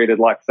being treated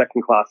like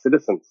second-class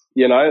citizens.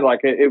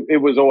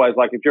 It was always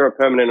like, if you're a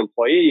permanent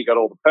employee, you got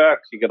all the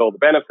perks, you get all the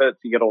benefits,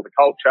 you get all the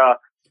culture.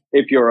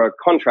 If you're a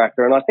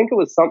contractor, and I think it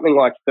was something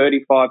like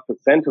 35%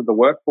 of the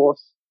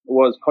workforce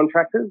was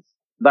contractors,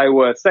 they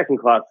were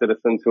second-class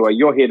citizens who are,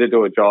 you're here to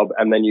do a job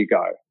and then you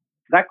go.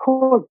 That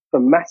caused a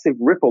massive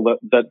ripple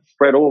that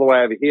spread all the way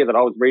over here, that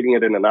I was reading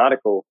it in an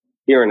article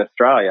here in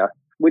Australia,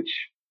 which,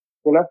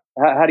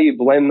 how do you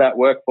blend that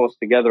workforce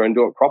together and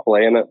do it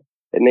properly? And it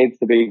needs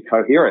to be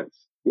coherence.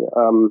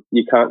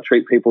 You can't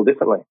treat people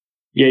differently.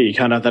 Yeah, you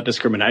can't have that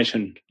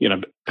discrimination,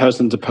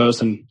 person to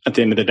person at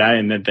the end of the day,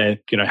 and that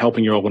they're,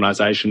 helping your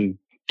organization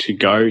to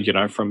go,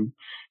 from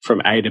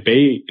A to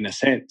B in a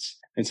sense.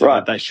 And so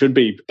that they should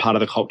be part of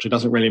the culture. It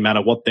doesn't really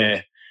matter what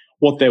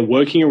their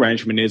working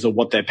arrangement is or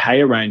what their pay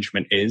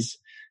arrangement is.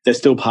 They're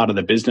still part of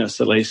the business,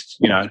 at least,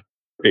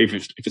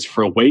 if it's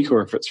for a week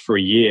or if it's for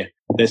a year,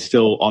 they're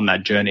still on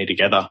that journey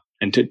together,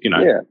 and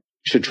you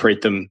should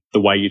treat them the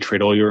way you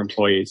treat all your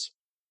employees.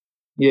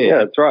 Yeah,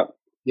 that's right.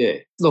 Yeah.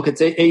 Look,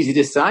 it's easy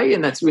to say,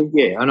 and that's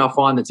really, and I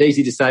find it's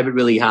easy to say, but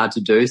really hard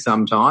to do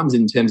sometimes,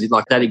 in terms of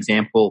like that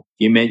example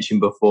you mentioned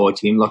before,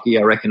 Tim. Like,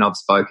 I reckon I've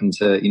spoken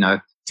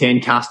to,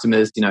 10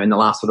 customers, in the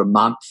last sort of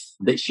month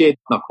that shared,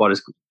 not quite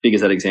as big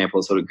as that example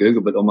of sort of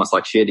Google, but almost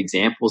like shared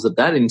examples of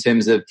that in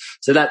terms of,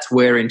 so that's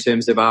where in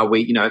terms of, are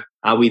we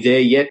there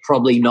yet?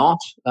 Probably not.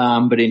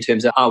 But in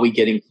terms of, are we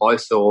getting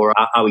closer, or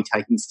are we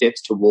taking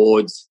steps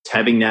towards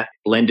having that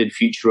blended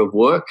future of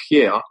work?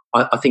 Yeah,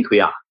 I think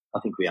we are.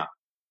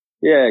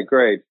 Yeah,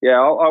 great. Yeah,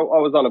 I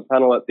was on a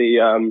panel at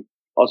the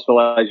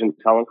Australasian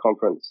Talent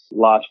Conference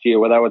last year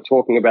where they were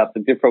talking about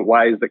the different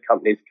ways that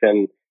companies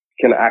can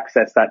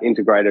access that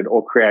integrated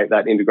or create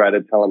that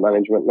integrated talent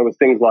management. And there was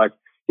things like,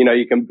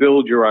 you can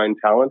build your own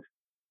talent,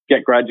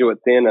 get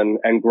graduates in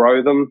and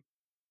grow them.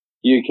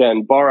 You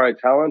can borrow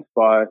talent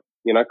by,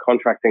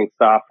 contracting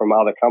staff from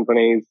other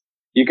companies.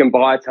 You can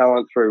buy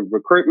talent through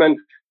recruitment.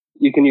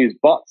 You can use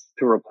bots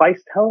to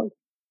replace talent.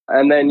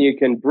 And then you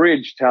can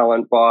bridge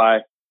talent by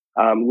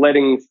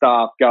letting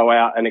staff go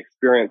out and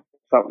experience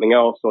something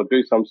else or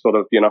do some sort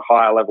of,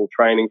 higher level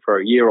training for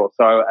a year or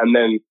so, and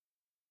then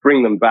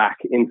bring them back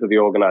into the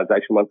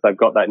organization once they've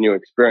got that new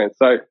experience.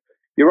 So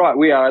you're right.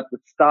 We are at the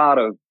start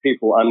of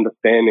people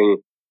understanding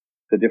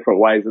the different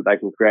ways that they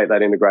can create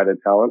that integrated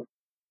talent.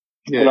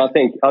 Yeah. And I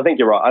think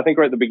you're right. I think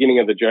we're at the beginning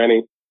of the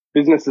journey.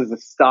 Businesses are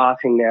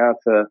starting now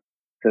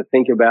to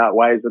think about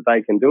ways that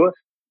they can do it.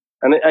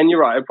 And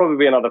you're right. It'll probably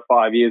be another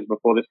 5 years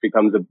before this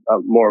becomes a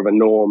more of a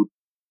norm.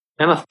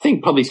 And I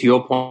think probably to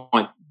your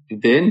point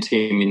then,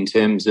 Tim, in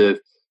terms of,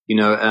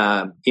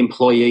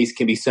 employees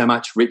can be so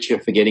much richer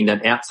for getting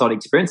that outside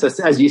experience.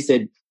 So, as you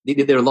said,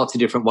 there are lots of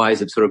different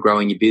ways of sort of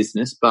growing your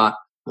business,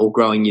 or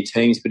growing your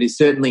teams. But it's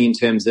certainly in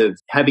terms of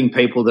having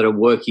people that are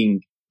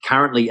working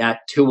currently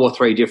at 2 or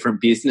 3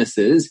 different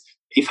businesses,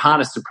 if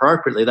harnessed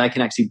appropriately, they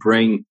can actually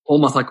bring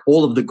almost like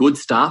all of the good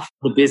stuff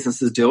the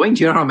business is doing.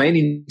 Do you know what I mean?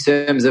 In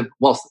terms of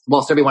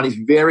whilst everyone is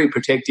very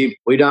protective,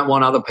 we don't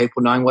want other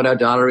people knowing what our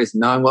data is,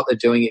 knowing what they're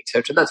doing,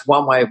 etc. That's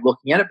one way of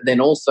looking at it. But then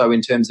also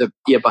in terms of,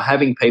 by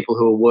having people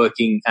who are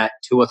working at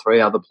 2 or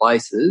 3 other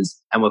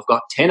places, and we've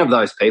got 10 of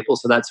those people,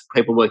 so that's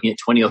people working at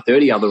 20 or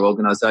 30 other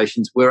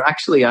organizations, we're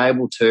actually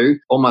able to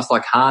almost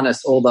like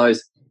harness all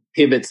those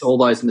pivots, all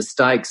those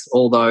mistakes,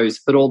 all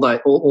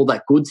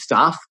that good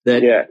stuff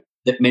that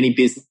many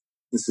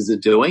businesses are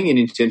doing, and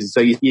in terms of,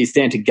 so you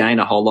stand to gain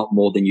a whole lot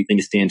more than you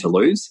stand to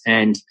lose,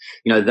 and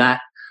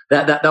that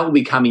will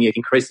be becoming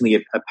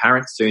increasingly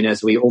apparent soon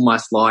as we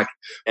almost like,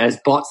 as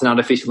bots and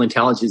artificial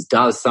intelligence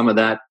does some of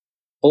that,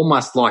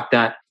 almost like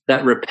that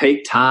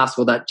repeat task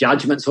or that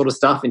judgment sort of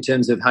stuff in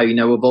terms of how,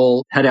 we've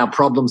all had our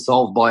problem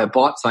solved by a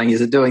bot saying,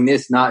 is it doing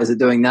this? No. Is it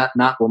doing that?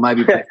 No. Well,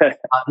 maybe press the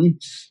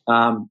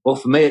button. Well,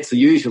 for me, it's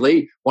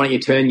usually, why don't you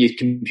turn your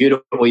computer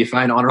or your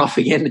phone on or off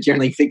again? It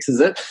generally fixes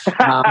it.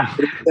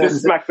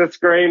 Just smack the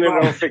screen and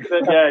it'll fix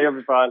it. Yeah, you'll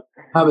be fine.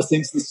 Homer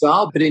Simpson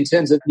style. But in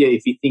terms of,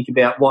 if you think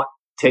about what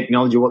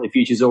technology, what the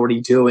future is already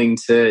doing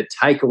to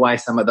take away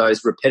some of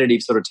those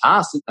repetitive sort of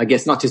tasks. I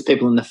guess not just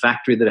people in the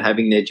factory that are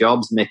having their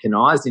jobs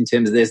mechanized, in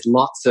terms of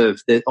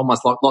there's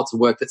almost like lots of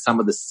work that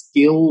some of the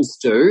skills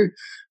do,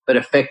 but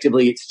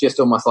effectively it's just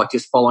almost like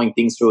just following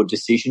things through a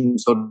decision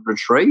sort of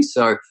tree.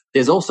 So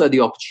there's also the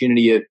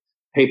opportunity of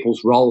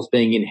people's roles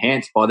being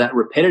enhanced by that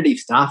repetitive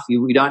stuff.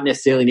 We don't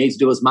necessarily need to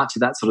do as much of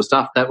that sort of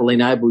stuff. That will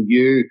enable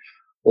you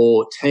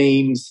or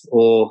teams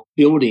or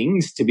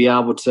buildings to be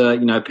able to,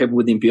 people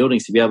within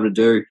buildings to be able to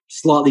do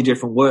slightly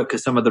different work,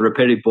 because some of the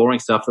repetitive, boring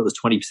stuff that was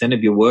 20%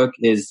 of your work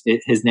has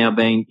now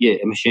been,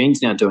 a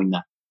machine's now doing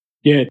that.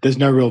 Yeah, there's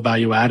no real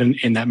value add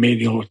in that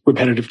menial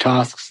repetitive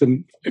tasks.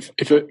 And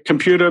if a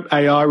computer,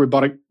 AI,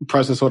 robotic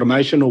process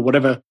automation, or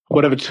whatever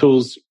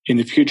tools in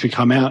the future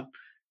come out,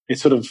 it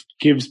sort of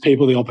gives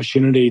people the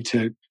opportunity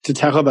to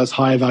tackle those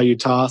higher value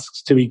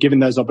tasks, to be given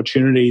those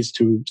opportunities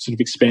to sort of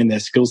expand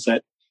their skill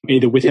set,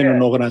 either within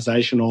an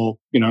organization or,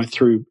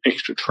 through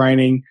extra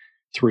training,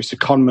 through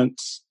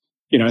secondments,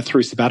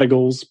 through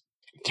sabbaticals,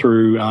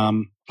 through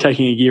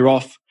taking a year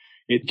off.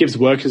 It gives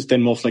workers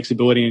then more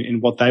flexibility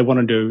in what they want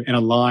to do and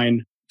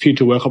align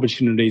future work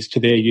opportunities to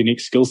their unique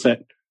skill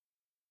set.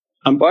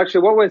 Well,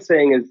 actually, what we're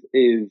seeing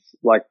is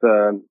like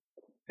the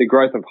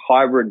growth of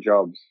hybrid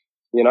jobs,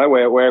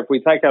 where if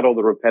we take out all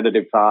the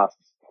repetitive tasks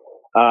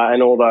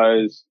and all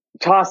those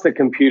tasks that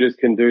computers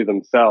can do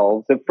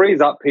themselves, it frees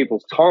up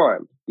people's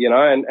time,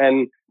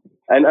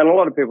 and a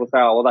lot of people say,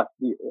 oh, well,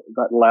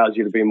 that allows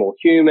you to be more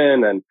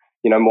human and,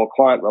 more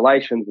client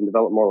relations and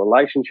develop more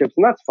relationships.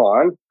 And that's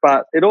fine.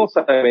 But it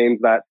also means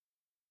that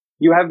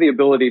you have the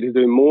ability to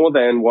do more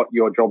than what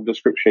your job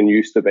description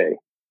used to be.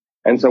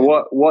 And so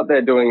what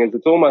they're doing is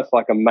it's almost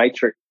like a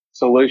matrix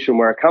solution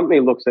where a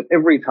company looks at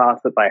every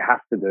task that they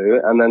have to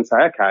do and then say,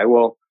 okay,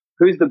 well,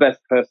 who's the best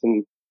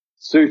person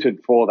suited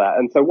for that?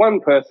 And so one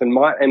person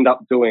might end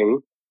up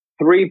doing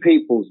 3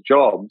 people's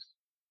jobs,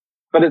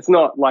 but it's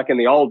not like in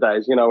the old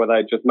days, where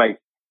they just make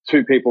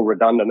 2 people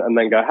redundant and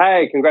then go,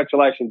 hey,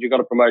 congratulations, you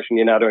got a promotion,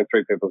 you're now doing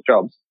 3 people's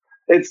jobs.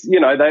 It's,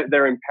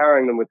 they're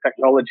empowering them with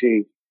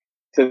technology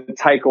to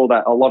take a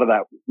lot of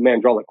that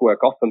mandrolic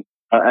work off them.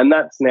 And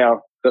that's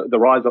now the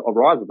rise of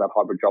that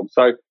hybrid job.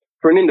 So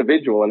for an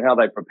individual and how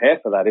they prepare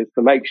for that is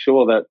to make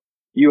sure that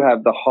you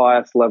have the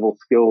highest level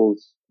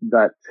skills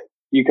that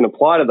you can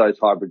apply to those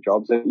hybrid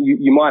jobs. And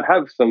you might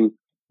have some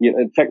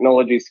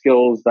technology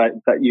skills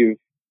that you've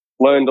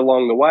learned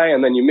along the way,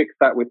 and then you mix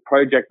that with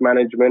project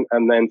management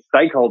and then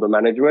stakeholder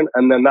management,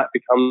 and then that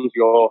becomes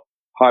your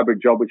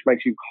hybrid job, which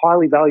makes you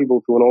highly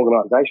valuable to an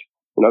organization.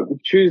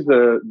 Choose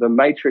the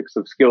matrix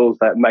of skills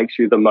that makes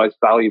you the most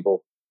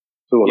valuable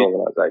to an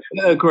organization.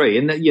 I agree.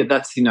 And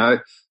that's,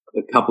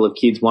 a couple of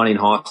kids, one in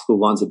high school,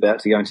 one's about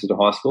to go into the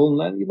high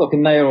school.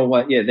 And they're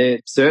all, they're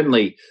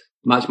certainly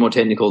much more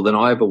technical than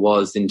I ever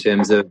was in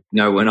terms of,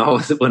 when I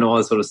was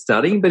sort of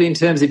studying. But in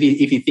terms of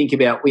if you think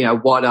about,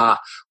 what are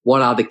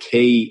the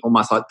key,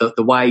 almost like the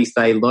ways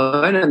they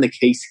learn and the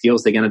key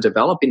skills they're going to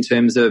develop in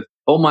terms of,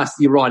 almost,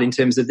 you're right, in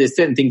terms of there's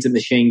certain things the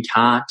machine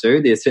can't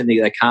do. There's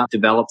certainly they can't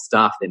develop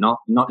stuff. They're not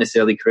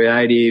necessarily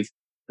creative.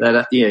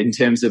 That, in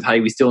terms of, hey,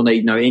 we still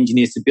need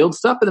engineers to build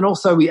stuff. But then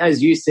also,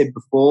 as you said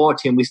before,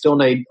 Tim, we still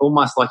need,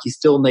 almost like you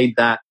still need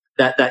that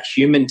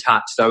human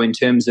touch. So in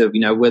terms of,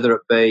 whether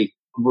it be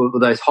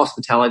those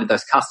hospitality,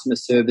 those customer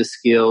service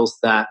skills,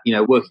 that,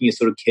 working as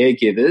sort of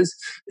caregivers,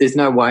 there's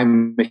no way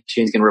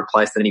machine's going to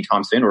replace that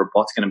anytime soon, or a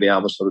bot's going to be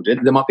able to sort of do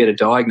it. They might be able to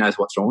diagnose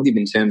what's wrong with you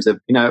in terms of,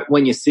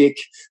 when you're sick,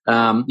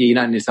 you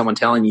don't need someone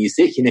telling you you're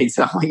sick. You need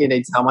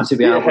someone to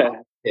be able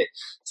to,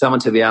 someone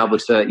to be able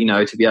to,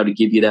 to be able to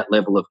give you that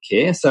level of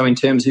care. So in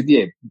terms of,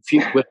 if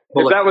that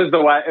was the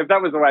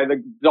way,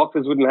 the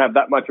doctors wouldn't have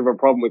that much of a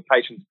problem with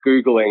patients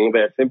Googling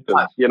their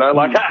symptoms. Have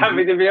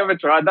you ever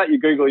tried that?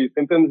 You Google your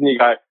symptoms and you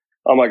go,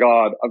 oh my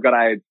God, I've got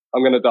AIDS,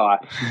 I'm going to die.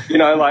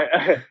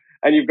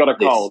 And you've got a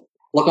cold.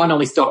 Look, I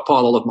normally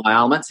stockpile all of my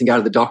ailments and go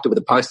to the doctor with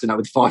a post-it note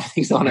with 5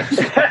 things on it.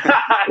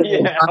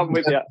 Yeah, I'm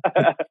with you.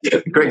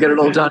 Get it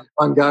all done in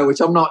one go,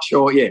 which I'm not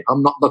sure. Yeah,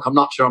 I'm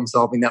not sure I'm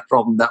solving that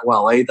problem that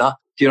well either.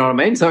 Do you know what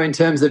I mean? So in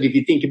terms of if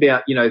you think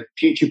about,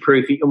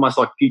 future-proofing, almost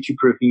like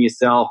future-proofing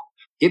yourself,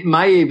 it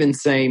may even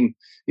seem,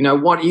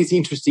 what is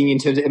interesting in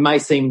terms of, it may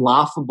seem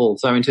laughable.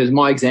 So in terms of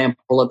my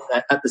example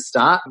at the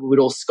start, we would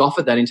all scoff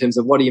at that in terms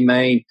of what do you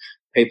mean?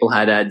 People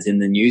had ads in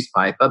the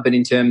newspaper, but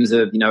in terms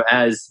of,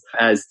 as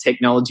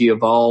technology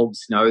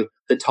evolves,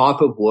 the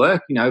type of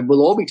work,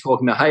 we'll all be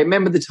talking about, hey,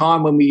 remember the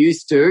time when we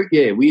used to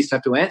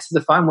have to answer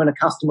the phone when a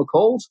customer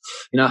called,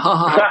 ha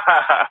ha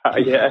ha.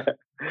 Yeah,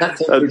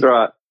 that's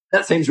right.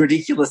 That seems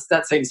ridiculous.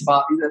 That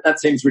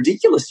seems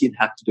ridiculous. You'd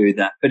have to do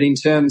that. But in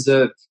terms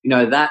of,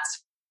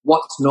 that's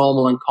what's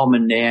normal and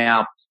common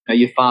now.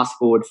 You fast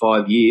forward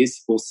 5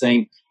 years, will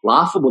seem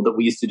laughable that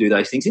we used to do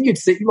those things. And you'd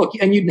see,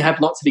 and you'd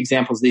have lots of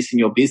examples of this in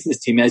your business,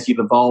 Tim, as you've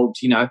evolved,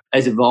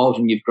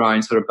 and you've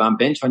grown sort of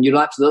Bench on. You'll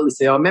absolutely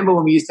say, I remember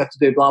when we used to have to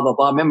do blah, blah,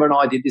 blah. I remember when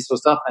I did this sort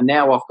of stuff. And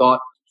now I've got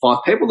 5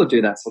 people to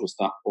do that sort of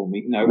stuff for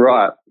me.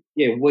 Right.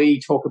 Yeah,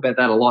 we talk about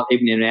that a lot,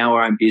 even in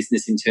our own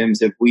business, in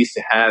terms of we used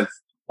to have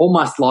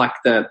almost like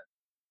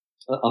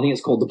I think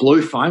it's called the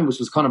blue phone, which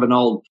was kind of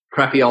an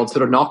crappy old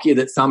sort of Nokia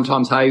that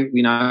sometimes, hey,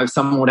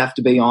 someone would have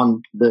to be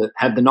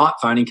have the night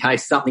phone in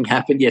case something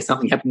happened. Yeah,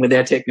 something happened with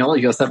our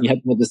technology or something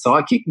happened with the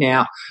Sidekick.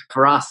 Now,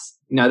 for us,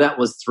 that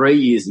was 3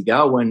 years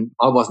ago when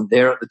I wasn't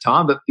there at the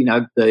time, but,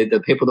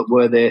 the people that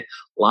were there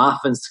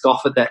laugh and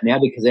scoff at that now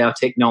because our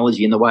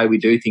technology and the way we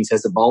do things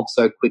has evolved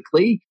so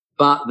quickly.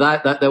 But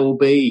that there will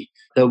be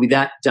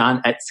that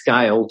done at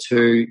scale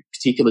to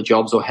particular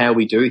jobs or how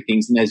we do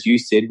things. And as you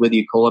said, whether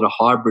you call it a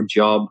hybrid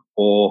job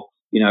or,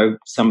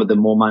 some of the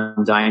more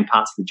mundane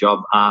parts of the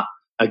job are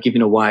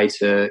given away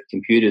to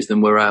computers,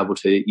 then we're able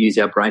to use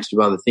our brains to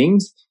do other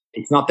things.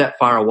 It's not that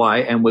far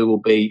away and we will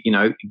be,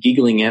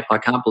 giggling at, I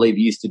can't believe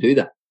you used to do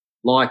that.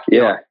 I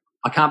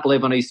can't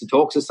believe when I used to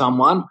talk to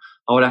someone,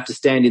 I would have to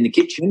stand in the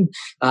kitchen.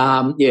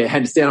 Had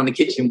to stand on the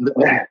kitchen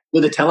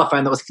with a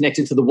telephone that was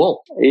connected to the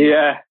wall.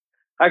 Yeah.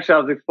 Actually, I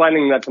was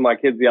explaining that to my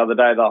kids the other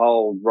day, the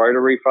whole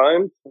rotary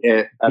phone.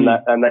 Yeah. And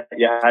that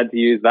you had to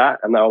use that.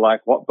 And they were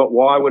like, what? But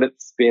why would it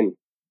spin?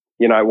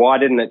 Why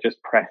didn't it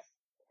just press?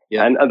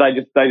 Yeah. And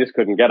they just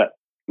couldn't get it,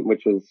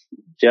 which was,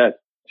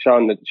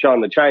 showing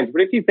the change.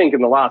 But if you think in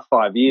the last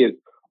 5 years,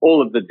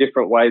 all of the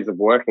different ways of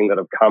working that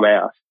have come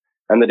out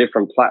and the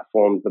different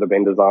platforms that have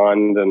been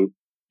designed, and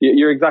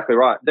you're exactly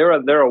right. There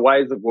are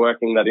ways of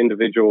working that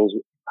individuals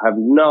have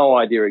no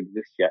idea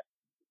exist yet.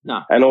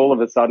 No. And all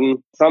of a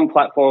sudden, some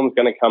platform's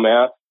going to come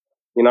out,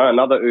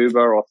 another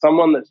Uber or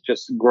someone that's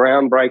just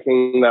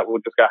groundbreaking that will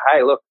just go,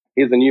 hey, look,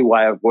 here's a new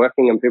way of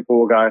working. And people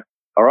will go,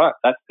 all right,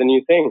 that's the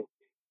new thing.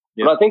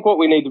 Yep. But I think what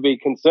we need to be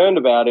concerned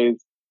about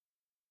is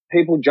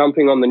people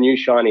jumping on the new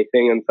shiny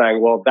thing and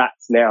saying, well,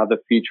 that's now the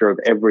future of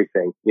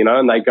everything,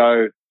 and they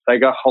go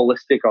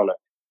holistic on it.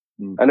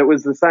 Mm. And it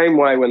was the same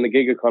way when the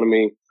gig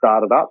economy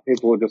started up.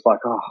 People were just like,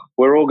 oh,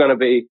 we're all going to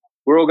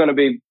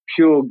be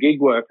pure gig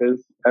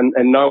workers and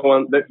no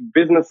one, that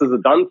businesses are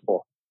done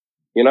for.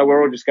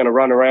 We're all just going to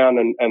run around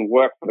and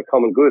work for the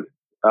common good.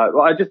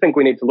 I just think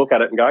we need to look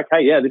at it and go,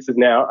 okay, yeah, this is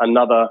now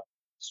another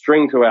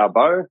string to our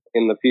bow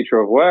in the future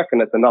of work.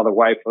 And it's another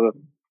way for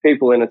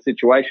people in a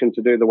situation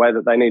to do the way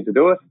that they need to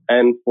do it.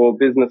 And for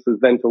businesses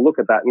then to look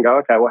at that and go,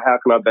 okay, well, how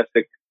can I best,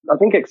 I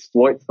think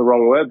exploit's the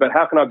wrong word, but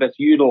how can I best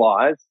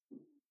utilize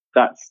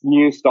that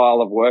new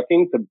style of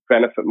working to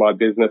benefit my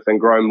business and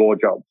grow more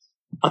jobs?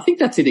 I think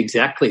that's it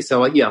exactly.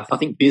 So, I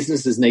think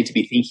businesses need to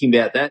be thinking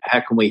about that.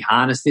 How can we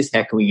harness this?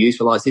 How can we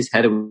utilize this?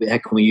 How can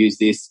we use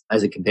this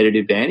as a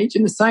competitive advantage?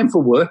 And the same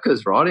for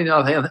workers, right? And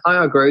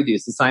I agree with you.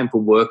 It's the same for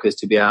workers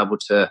to be able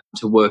to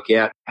work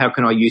out how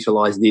can I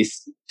utilize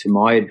this to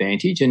my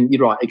advantage. And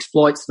you're right,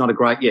 exploit's not a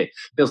great,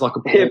 feels like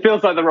it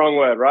feels like the wrong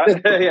word,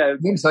 right? Yeah.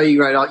 So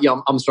you're right.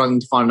 I'm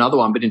struggling to find another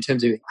one. But in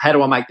terms of how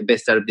do I make the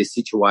best out of this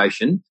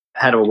situation?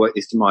 How do I work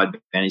this to my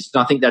advantage?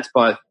 And I think that's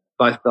both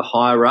the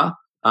hirer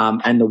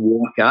and the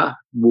worker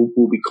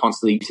will be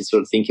constantly to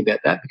sort of think about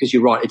that, because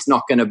you're right, it's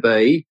not going to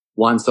be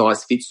one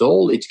size fits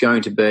all. It's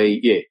going to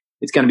be,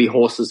 it's going to be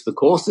horses for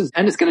courses,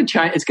 and it's going to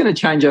change. It's going to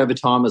change over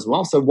time as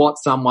well. So what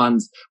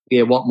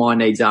my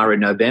needs are in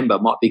November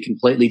might be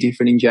completely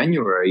different in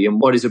January,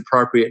 and what is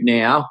appropriate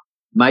now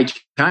may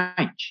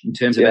change in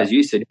terms of, as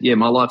you said,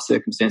 my life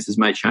circumstances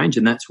may change,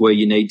 and that's where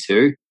you need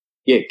to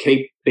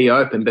be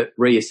open, but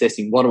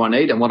reassessing what do I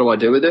need and what do I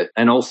do with it?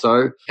 And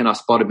also, can I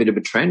spot a bit of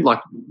a trend? Like,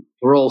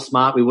 we're all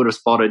smart. We would have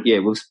spotted,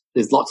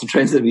 there's lots of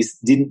trends that we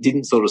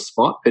didn't sort of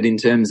spot, but in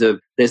terms of,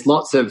 there's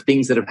lots of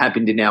things that have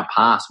happened in our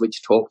past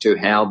which talk to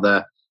how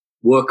the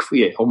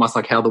almost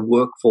like how the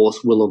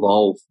workforce will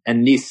evolve.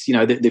 And this,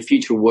 the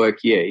future of work,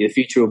 the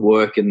future of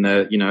work and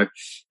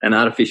and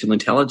artificial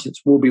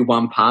intelligence will be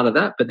one part of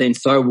that, but then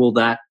so will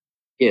that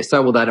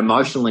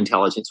emotional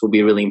intelligence will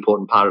be a really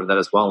important part of that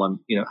as well. And,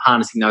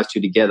 harnessing those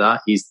two together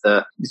is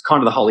kind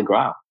of the holy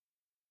grail.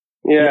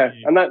 Yeah.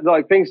 And that,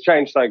 things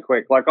change so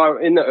quick. Like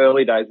in the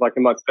early days, like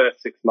in my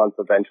first 6 months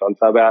of Bench On,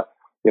 so about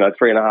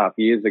 3.5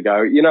 years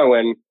ago,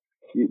 when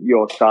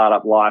your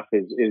startup life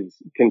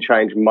can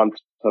change month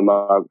to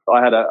month.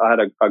 I had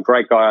a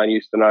great guy I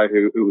used to know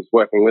who was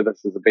working with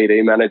us as a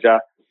BD manager.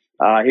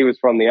 He was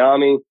from the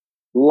army,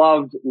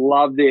 loved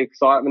the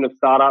excitement of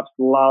startups,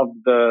 loved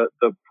the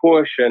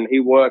push, and he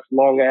worked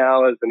long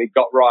hours and he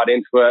got right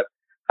into it.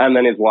 And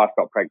then his wife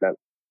got pregnant.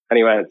 And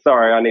he went,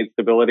 sorry, I need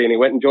stability. And he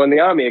went and joined the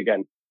army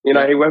again. He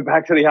went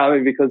back to the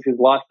army because his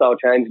lifestyle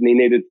changed and he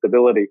needed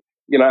stability.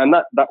 And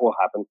that will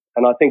happen.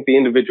 And I think the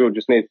individual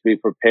just needs to be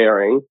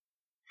preparing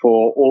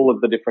for all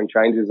of the different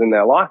changes in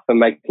their life and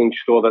making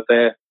sure that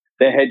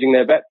they're hedging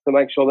their bets to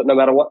make sure that no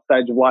matter what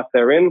stage of life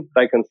they're in,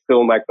 they can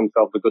still make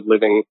themselves a good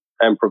living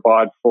and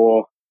provide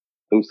for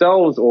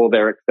themselves or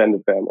their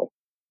extended family.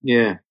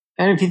 Yeah.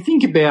 And if you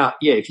think about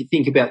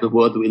the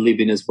world that we live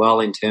in as well,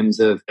 in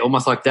terms of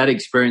almost like that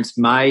experience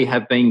may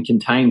have been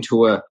contained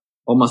to a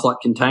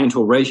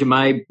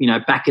resume,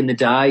 back in the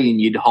day,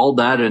 and you'd hold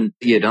that and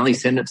you'd only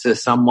send it to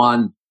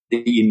someone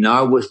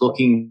that was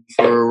looking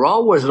for a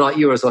role. Whereas like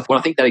you was like, well,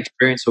 I think that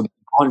experience will be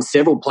on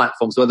several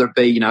platforms, whether it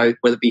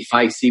be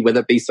Facey, whether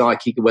it be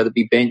Sidekicker, whether it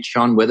be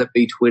Benchon, whether it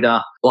be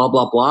Twitter, blah,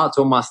 blah, blah. It's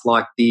almost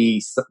like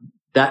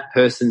that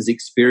person's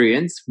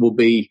experience will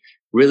be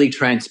really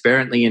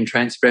transparently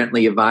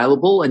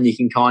available, and you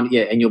can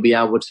and you'll be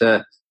able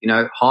to,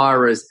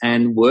 hirers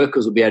and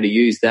workers will be able to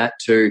use that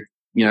to,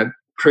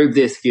 prove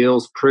their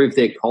skills, prove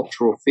their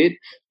cultural fit,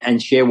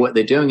 and share what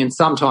they're doing. And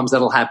sometimes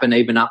that'll happen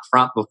even up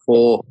front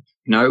before,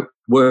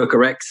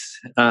 Worker X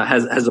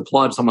has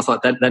applied. It's almost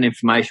like that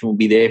information will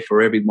be there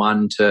for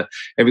everyone to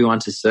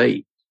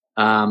see.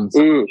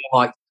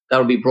 Like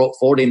that'll be brought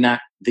forward in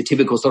the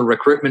typical sort of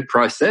recruitment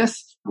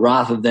process,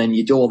 rather than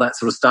you do all that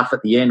sort of stuff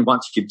at the end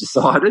once you've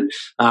decided.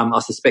 I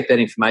suspect that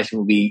information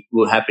will be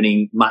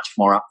happening much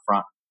more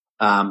upfront.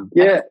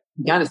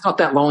 Again, it's not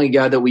that long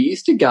ago that we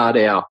used to guard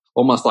our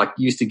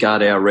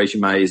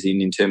resumes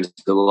in terms of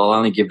I'll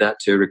only give that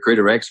to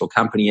Recruiter X or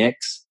Company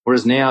X.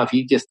 Whereas now, if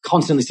you just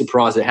constantly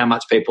surprised at how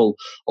much people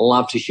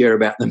love to share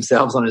about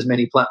themselves on as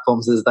many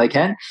platforms as they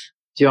can.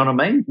 Do you know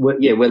what I mean? Whether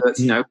it's,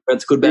 whether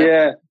it's good,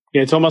 bad.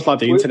 Yeah, it's almost like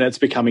the internet's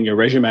becoming a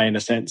resume in a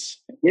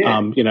sense. Yeah.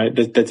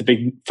 There's a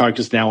big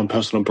focus now on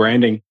personal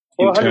branding.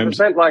 Well,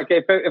 100%. Like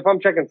if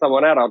I'm checking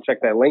someone out, I'll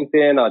check their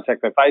LinkedIn, I'll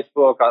check their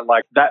Facebook.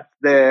 That's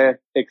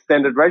their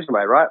extended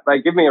resume, right?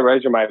 They give me a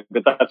resume,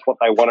 but that's what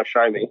they want to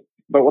show me.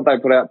 But what they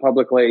put out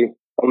publicly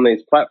on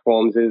these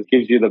platforms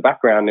gives you the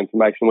background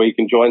information where you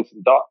can join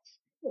some dots.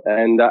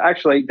 And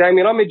actually,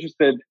 Damien, I'm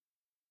interested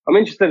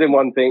in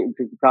one thing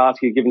to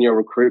ask you, given your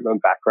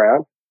recruitment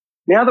background.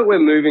 Now that we're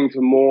moving to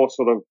more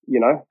sort of,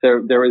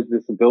 there is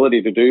this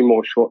ability to do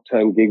more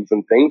short-term gigs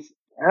and things.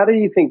 How do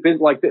you think,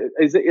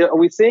 are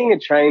we seeing a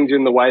change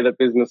in the way that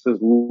businesses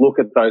look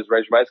at those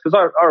resumes? Because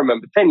I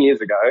remember 10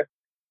 years ago,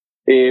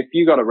 if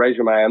you got a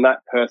resume and that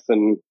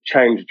person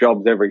changed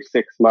jobs every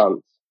 6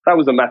 months, that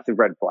was a massive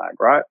red flag,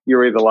 right?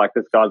 You're either like,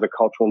 this guy's a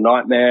cultural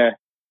nightmare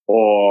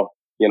or,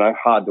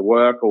 hard to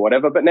work or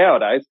whatever. But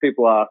nowadays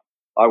people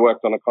I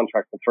worked on a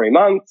contract for 3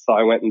 months.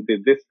 I went and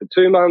did this for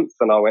 2 months,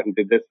 and I went and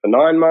did this for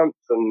 9 months.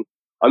 And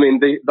I mean,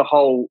 the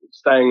whole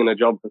staying in a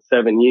job for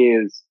 7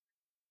 years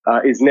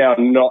is now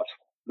not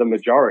the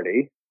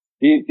majority.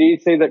 Do you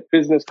see that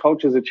business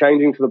cultures are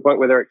changing to the point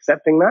where they're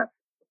accepting that?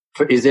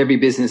 Is every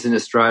business in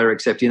Australia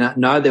accepting that?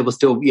 No, there will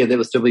still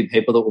be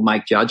people that will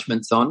make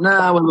judgments on,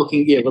 no, we're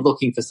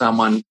looking for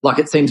someone. Like,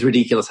 it seems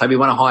ridiculous. Hey, we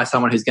want to hire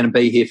someone who's going to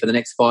be here for the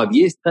next 5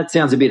 years. That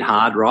sounds a bit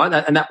hard, right?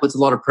 And that puts a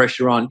lot of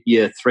pressure on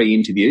your 3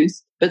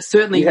 interviews. But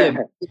certainly,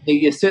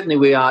 certainly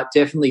we are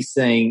definitely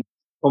seeing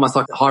almost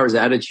like the hirers'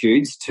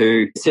 attitudes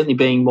to certainly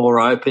being more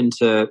open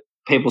to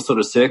people's sort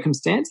of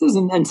circumstances,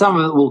 and some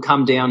of it will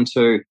come down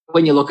to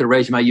when you look at a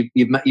resume,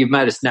 you've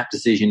made a snap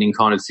decision in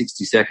kind of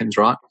 60 seconds,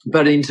 right?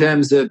 But in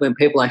terms of when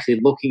people are actually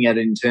looking at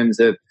it, in terms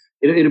of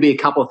it'll be a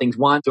couple of things.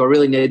 One, do I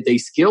really need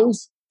these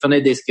skills? If I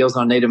need these skills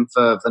and I need them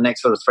for the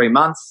next sort of 3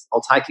 months,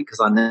 I'll take it because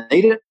I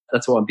need it.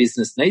 That's what my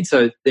business needs.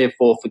 So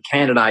therefore, for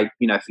candidate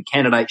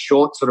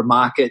short sort of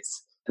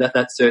markets,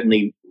 that's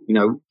certainly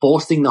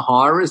forcing the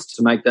hirers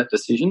to make that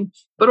decision.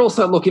 But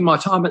also, look, in my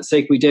time at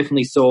Seek, we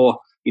definitely saw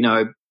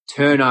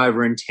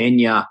turnover and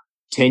tenure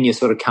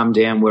sort of come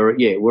down where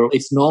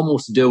it's normal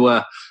to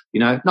do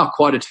not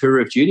quite a tour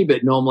of duty,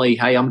 but normally,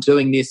 hey, I'm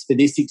doing this for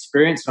this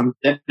experience, and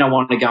I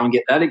want to go and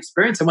get that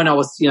experience. And when I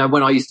was,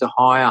 when I used to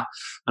hire,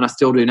 and I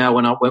still do now,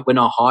 when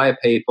I hire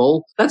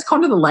people, that's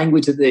kind of the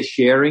language that they're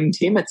sharing,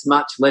 Tim. It's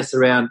much less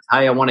around,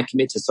 hey, I want to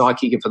commit to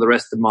Sidekicker for the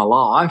rest of my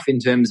life, in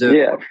terms of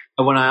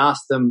when I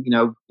ask them,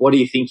 what are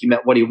you thinking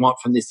about? What do you want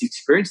from this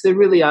experience? They're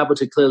really able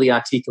to clearly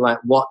articulate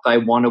what they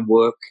want to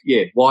work,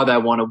 why they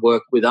want to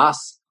work with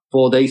us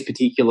for these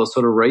particular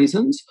sort of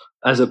reasons,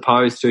 as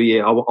opposed to,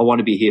 I want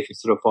to be here for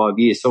sort of 5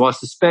 years. So I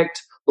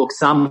suspect, look,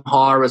 some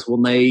hirers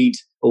will need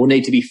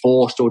to be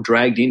forced or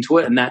dragged into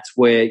it. And that's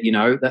where,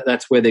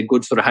 that's where their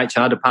good sort of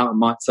HR department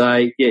might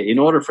say, in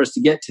order for us to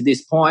get to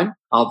this point,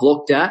 I've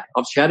looked at,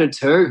 I've chatted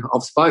to,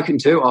 I've spoken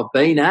to, I've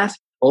been at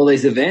all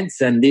these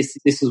events, and this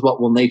is what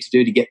we'll need to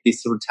do to get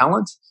this sort of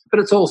talent. But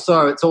it's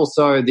also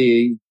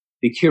the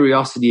the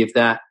curiosity of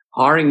that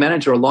hiring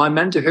manager or line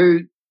manager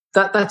who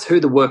that's who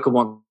the worker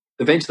wants.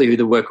 Eventually who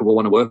the worker will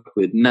want to work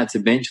with, and that's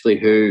eventually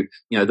who,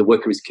 the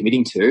worker is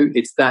committing to.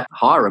 It's that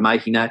hirer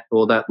making that,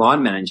 or that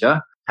line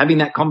manager having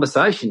that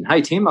conversation. Hey,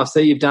 Tim, I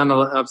see you've done,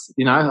 I've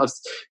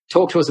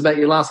talked to us about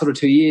your last sort of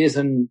 2 years,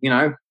 and,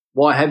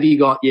 why have you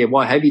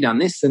done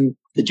this? And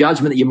the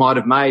judgment that you might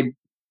have made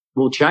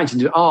will change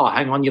into, oh,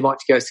 hang on, you like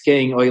to go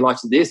skiing, or you like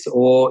to this,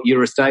 or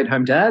you're a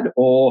stay-at-home dad,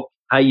 or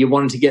hey, you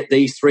wanted to get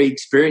these 3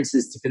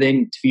 experiences for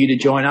you to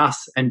join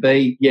us and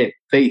be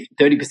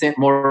 30%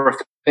 more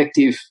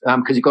effective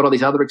because you've got all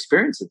these other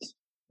experiences.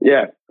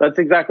 Yeah, that's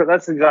exactly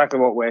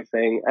what we're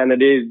seeing, and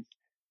it is.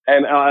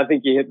 And I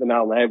think you hit the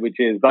nail on the head, which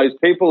is those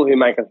people who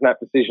make a snap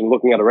decision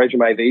looking at a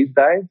resume these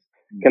days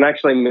can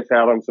actually miss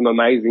out on some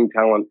amazing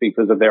talent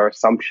because of their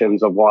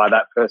assumptions of why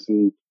that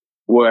person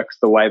works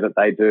the way that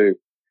they do.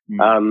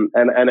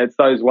 And it's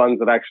those ones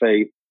that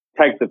actually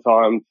take the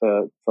time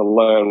to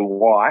learn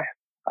why.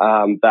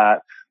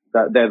 That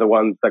they're the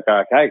ones that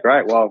go, okay,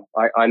 great. Well,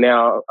 I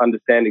now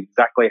understand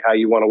exactly how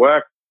you want to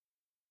work.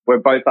 We're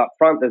both up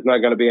front. There's not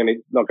going to be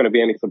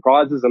any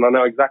surprises, and I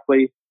know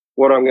exactly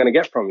what I'm going to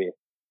get from you,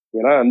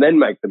 and then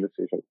make the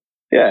decision.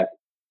 Yeah,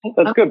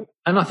 that's good.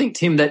 And I think,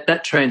 Tim,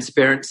 that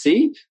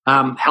transparency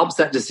helps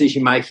that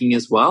decision making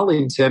as well.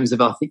 In terms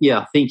of, I think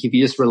if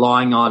you're just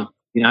relying on,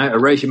 a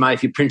resume,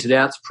 if you print it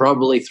out, it's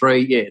probably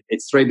 3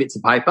 bits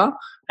of paper,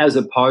 as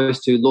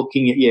opposed to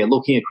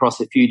looking across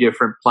a few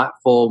different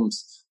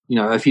platforms.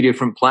 A few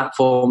different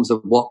platforms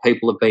of what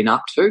people have been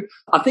up to.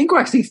 I think we're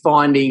actually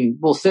finding,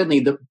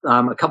 certainly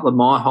a couple of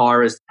my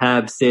hirers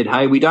have said,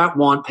 hey, we don't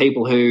want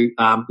people who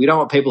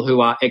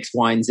are X,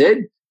 Y, and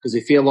Z, because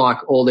we feel like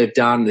all they've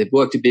done, they've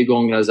worked at big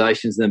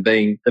organisations and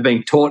they've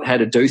been taught how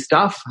to do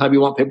stuff. Hey, we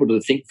want people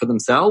to think for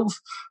themselves.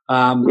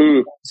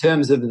 In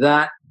terms of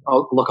that,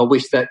 I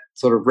wish that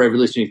sort of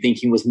revolutionary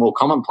thinking was more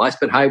commonplace.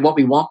 But hey, what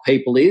we want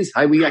people is,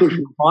 hey, we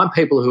actually find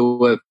people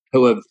who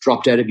have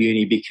dropped out of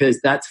uni because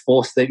that's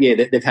forced that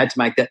they've had to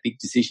make that big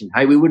decision.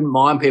 Hey, we wouldn't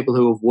mind people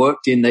who have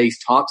worked in these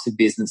types of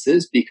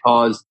businesses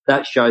because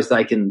that shows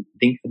they can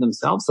think for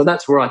themselves. So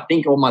that's where I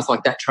think almost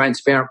like that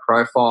transparent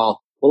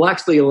profile will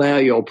actually allow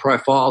you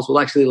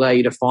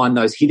to find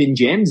those hidden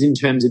gems in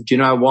terms of, do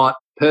you know what,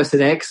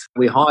 person X,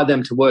 we hire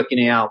them to work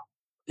in our,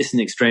 this is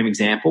an extreme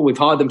example, we've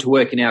hired them to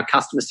work in our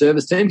customer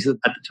service team because at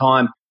the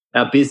time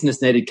our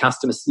business needed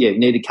customer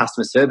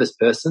service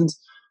persons,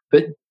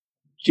 but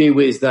gee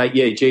whiz, their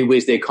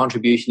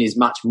contribution is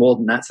much more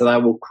than that. So they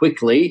will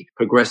quickly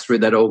progress through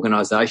that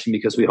organisation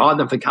because we hired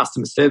them for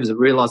customer service and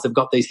realised they've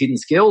got these hidden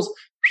skills,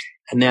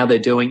 and now they're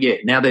doing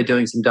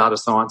some data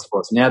science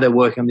for us. Now they're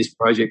working on this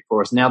project for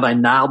us. Now they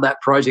nailed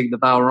that project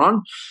that they were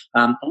on.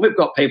 And we've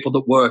got people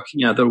that work,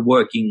 that are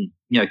working,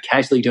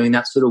 casually doing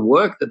that sort of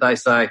work that they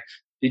say,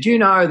 did you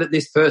know that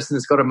this person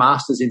has got a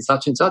master's in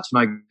such and such?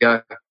 And I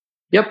go,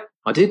 yep,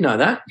 I did know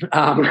that.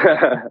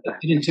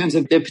 In terms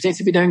of they're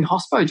potentially be doing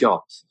hospo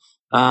jobs.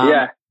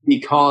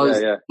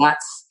 Because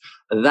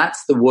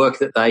that's the work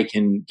that they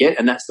can get,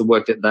 and that's the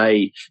work that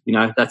they,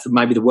 that's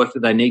maybe the work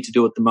that they need to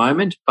do at the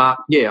moment. But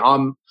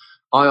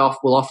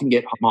will often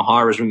get my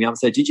hirers ring me up and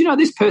say, "Did you know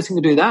this person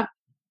can do that?"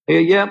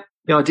 Yeah,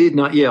 I did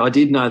know. Yeah, I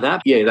did know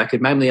that. Yeah, they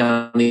could mainly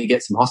only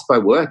get some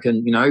hospo work,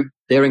 and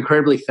they're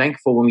incredibly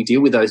thankful when we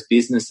deal with those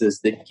businesses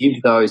that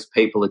give those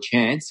people a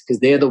chance, because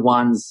they're the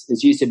ones,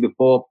 as you said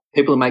before,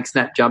 people who make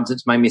snap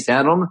judgments may miss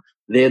out on.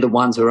 They're the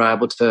ones who are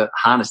able to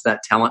harness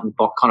that talent and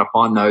kind of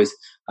find those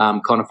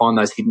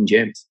hidden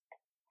gems.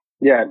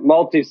 Yeah,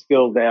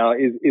 multi-skilled now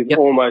is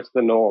almost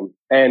the norm,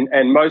 and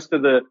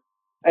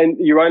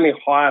you only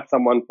hire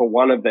someone for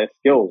one of their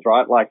skills,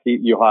 right? Like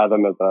you hire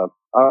them as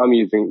I'm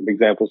using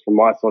examples from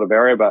my sort of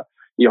area, but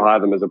you hire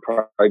them as a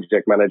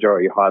project manager,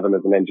 or you hire them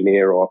as an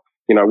engineer, or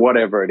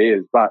whatever it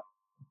is. But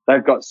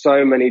they've got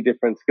so many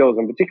different skills,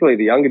 and particularly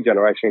the younger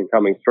generation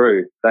coming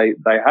through, they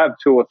have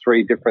 2 or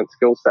 3 different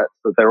skill sets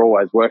that they're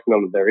always working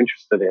on, that they're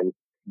interested in,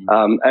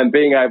 and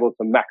being able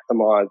to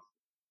maximize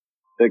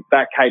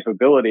that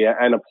capability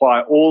and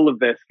apply all of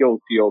their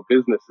skills to your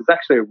business is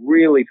actually a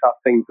really tough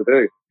thing to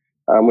do,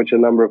 which a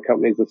number of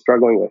companies are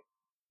struggling with.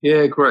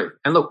 Yeah, great.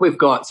 And look,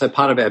 part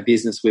of our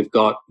business, we've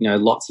got,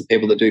 lots of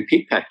people that do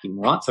pick packing,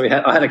 right? So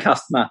I had a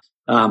customer,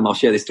 I'll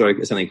share this story,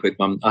 it's only a quick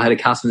one. I had a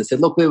customer that said,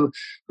 look,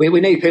 we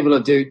need people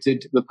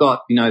we've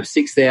got,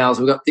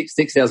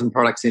 6,000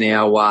 products in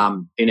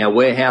our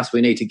warehouse. We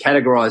need to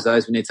categorize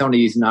those. We need someone to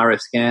use an RF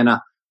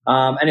scanner.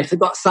 And if they've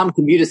got some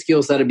computer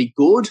skills, that'd be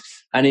good.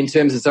 And in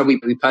terms of, so we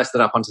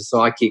posted up onto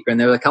Sidekicker, and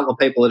there were a couple of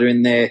people that are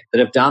in there that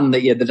have done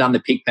they've done the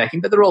pick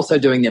packing, but they're also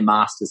doing their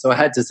masters. So I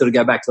had to sort of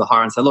go back to the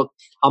hire and say, look,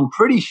 I'm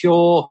pretty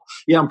sure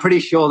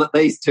that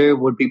these two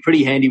would be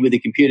pretty handy with the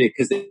computer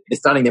because they're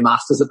studying their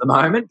masters at the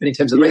moment. But in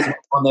terms of the reason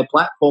on their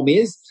platform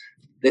is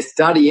they're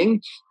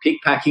studying. Pick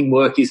packing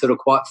work is sort of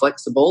quite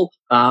flexible.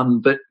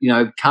 But,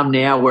 come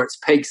now where it's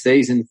peak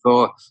season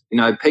for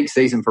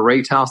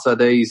retail. So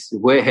these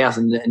warehouse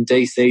and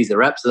DCs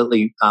are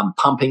absolutely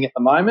pumping at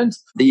the moment,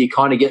 that you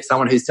kind of get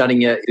someone who's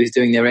doing their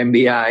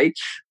MBA,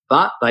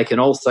 but they can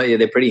also,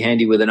 they're pretty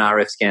handy with an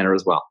RF scanner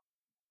as well.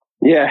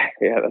 Yeah,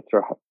 that's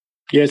right.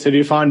 Yeah, so do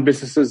you find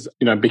businesses,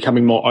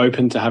 becoming more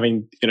open to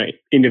having,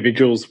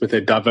 individuals with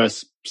a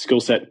diverse skill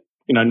set,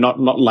 not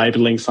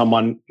labeling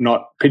someone,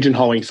 not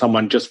pigeonholing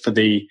someone just for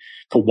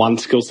one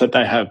skill set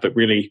they have, but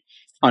really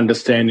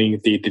understanding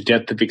the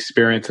depth of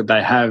experience that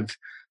they have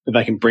that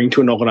they can bring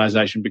to an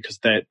organization, because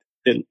they're,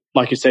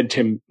 like you said,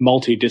 Tim,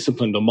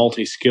 multidisciplined or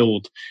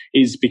multi-skilled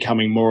is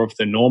becoming more of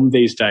the norm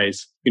these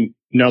days.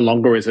 No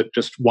longer is it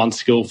just one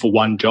skill for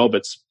one job.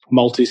 It's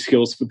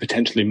multi-skills for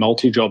potentially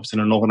multi-jobs in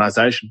an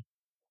organization.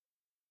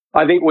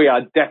 I think we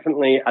are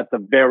definitely at the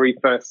very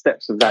first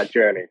steps of that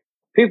journey.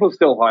 People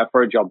still hire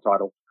for a job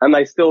title, and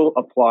they still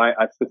apply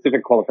a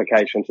specific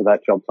qualification to that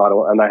job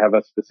title, and they have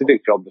a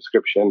specific job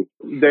description.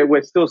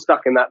 We're still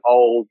stuck in that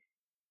old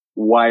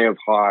way of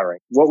hiring.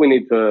 What we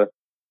need to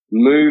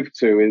move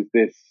to is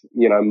this,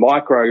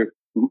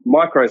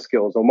 micro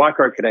skills or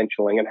micro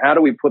credentialing, and how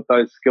do we put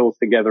those skills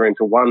together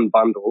into one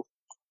bundle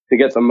to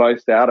get the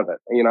most out of it?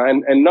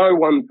 And no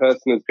one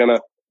person is going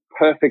to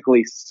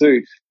perfectly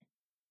suit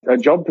a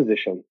job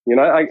position,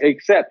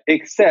 except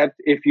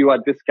if you are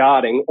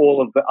discarding all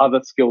of the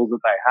other skills that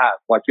they have,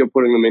 like you're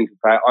putting them into,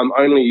 say, I'm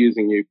only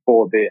using you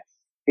for this.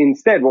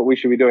 Instead, what we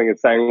should be doing is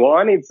saying, well,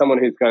 I need someone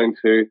who's going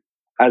to,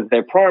 as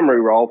their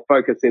primary role,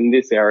 focus in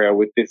this area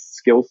with this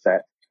skill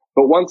set.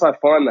 But once I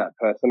find that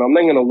person, I'm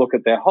then going to look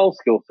at their whole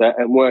skill set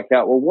and work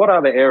out, well, what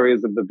other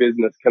areas of the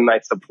business can they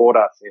support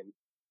us in?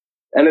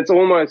 And it's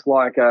almost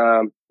like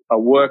a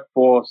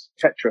workforce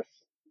Tetris.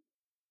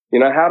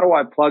 How do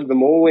I plug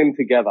them all in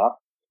together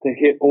to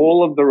hit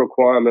all of the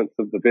requirements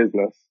of the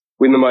business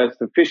in the most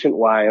efficient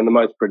way and the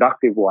most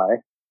productive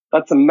way?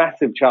 That's a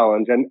massive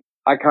challenge. And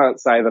I can't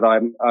say that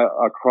I'm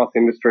across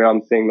industry,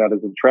 I'm seeing that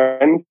as a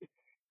trend.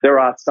 There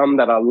are some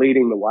that are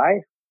leading the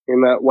way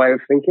in that way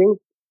of thinking.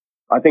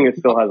 I think it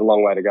still has a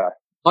long way to go.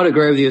 I'd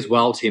agree with you as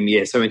well, Tim.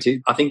 Yeah. So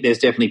I think there's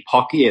definitely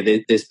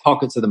there's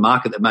pockets of the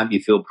market that make me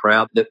feel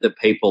proud that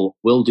people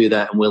will do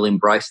that and will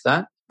embrace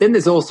that. Then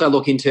there's also,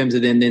 look, in terms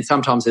of then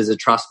sometimes there's a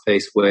trust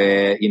piece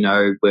where,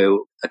 where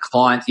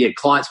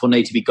clients will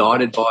need to be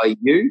guided by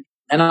you.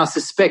 And I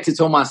suspect it's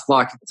almost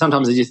like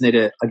sometimes they just need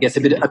a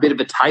bit of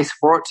a taste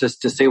for it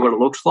to see what it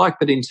looks like.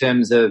 But in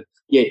terms of,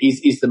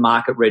 is the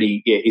market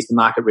ready? Yeah, is the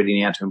market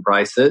ready now to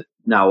embrace it?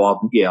 No,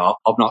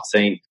 I've not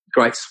seen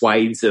great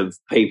swathes of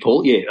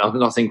people. Yeah, I've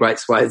not seen great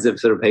swathes of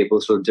sort of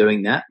people sort of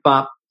doing that.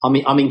 But I'm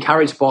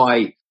encouraged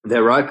by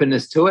their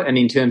openness to it. And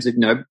in terms of,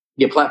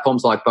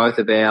 platforms like both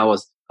of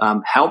ours,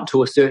 help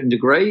to a certain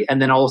degree.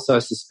 And then I also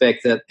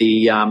suspect that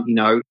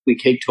we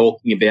keep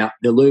talking about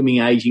the looming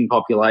aging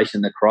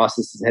population, the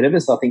crisis ahead of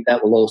us. I think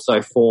that will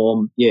also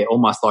form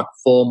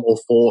or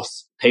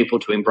force people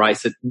to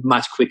embrace it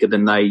much quicker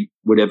than they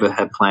would ever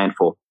have planned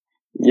for.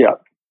 Yeah.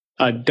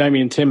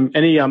 Damien, Tim,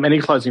 any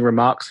closing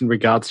remarks in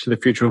regards to the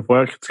future of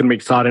work? It's going to be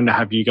exciting to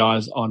have you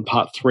guys on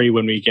part 3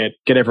 when we get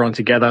everyone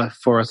together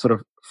for a sort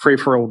of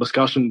free-for-all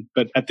discussion.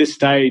 But at this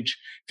stage,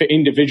 for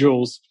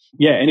individuals,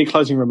 any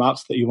closing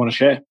remarks that you want to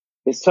share?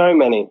 There's so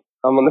many.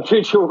 On the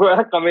future of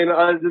work. I mean,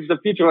 the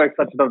future of work is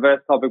such a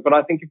diverse topic, but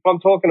I think if I'm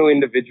talking to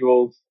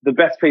individuals, the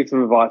best piece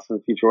of advice for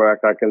the future work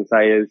I can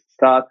say is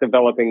start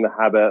developing the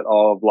habit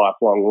of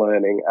lifelong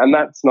learning. And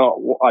that's not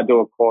what I do,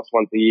 of course,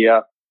 once a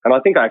year. And I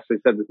think I actually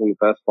said this in the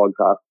first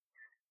podcast.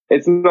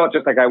 It's not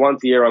just okay,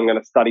 once a year I'm going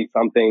to study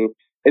something.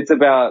 It's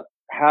about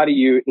how do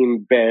you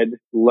embed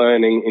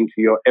learning into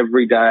your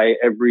everyday,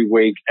 every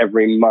week,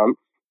 every month,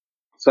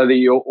 so that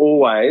you're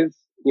always,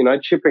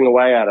 chipping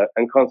away at it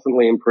and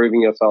constantly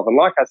improving yourself. And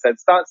like I said,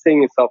 start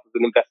seeing yourself as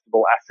an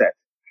investable asset.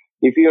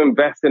 If you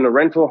invest in a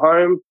rental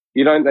home,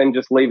 you don't then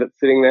just leave it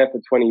sitting there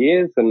for 20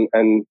 years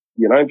and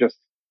just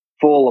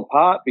fall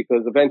apart,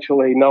 because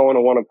eventually no one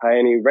will want to pay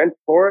any rent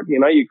for it.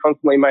 You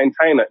constantly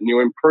maintain it and you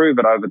improve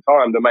it over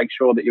time to make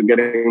sure that you're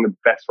getting the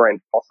best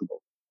rent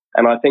possible.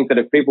 And I think that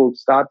if people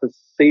start to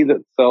see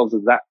themselves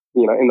as that,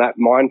 in that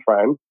mind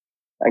frame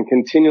and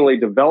continually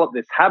develop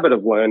this habit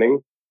of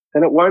learning,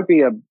 then it won't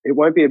be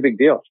a big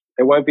deal.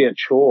 It won't be a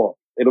chore.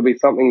 It'll be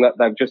something that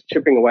they're just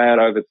chipping away at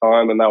over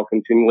time, and they'll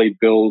continually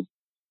build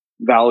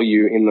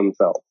value in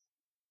themselves.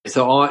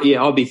 So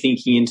I'll be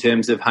thinking in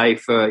terms of, hey,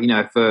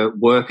 for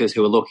workers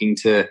who are looking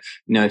to,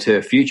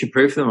 to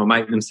future-proof them or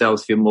make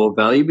themselves feel more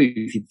valuable,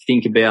 if you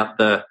think about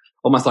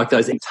almost like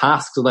those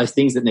tasks or those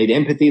things that need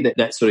empathy,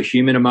 that sort of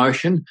human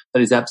emotion,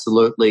 that is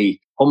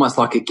absolutely almost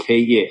like a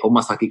key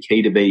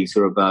to be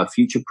sort of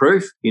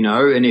future-proof,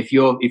 and if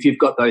you've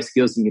got those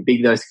skills and you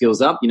big those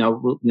skills up,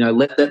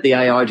 let the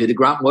AI do the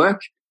grunt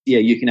work. Yeah,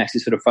 you can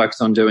actually sort of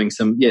focus on doing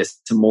some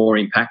more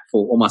impactful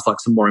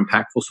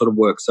sort of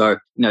work. So,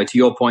 to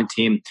your point,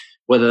 Tim,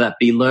 whether that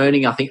be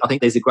learning, I think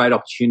there's a great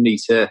opportunity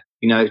to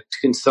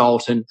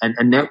consult and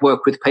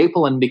network with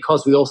people. And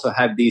because we also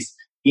have this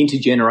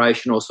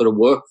intergenerational sort of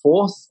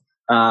workforce,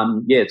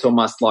 it's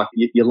almost like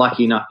you're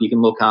lucky enough you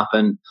can look up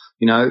and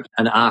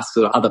ask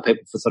sort of other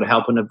people for sort of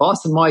help and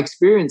advice. And my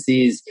experience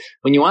is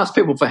when you ask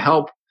people for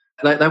help,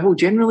 they will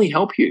generally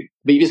help you,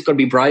 but you just got to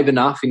be brave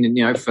enough. And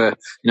for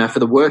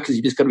the workers,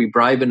 you just got to be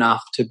brave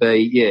enough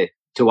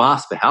to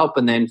ask for help.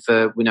 And then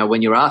for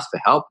when you're asked for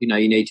help, you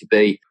need to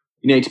be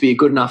you need to be a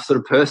good enough sort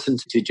of person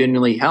to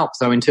genuinely help.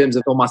 So in terms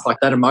of almost like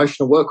that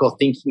emotional work or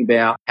thinking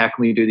about how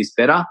can we do this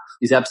better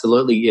is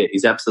absolutely your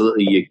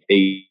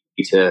key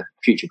to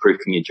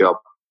future-proofing your job.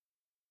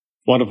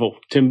 Wonderful.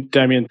 Tim,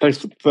 Damien, thanks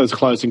for those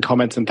closing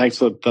comments, and thanks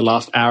for the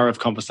last hour of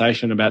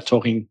conversation about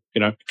talking,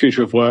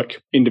 future of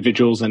work,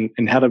 individuals, and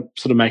how to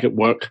sort of make it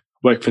work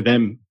for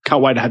them.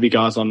 Can't wait to have you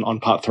guys on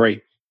part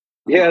 3.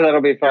 Yeah,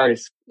 that'll be fun.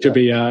 Should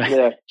be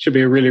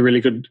a really,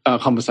 really good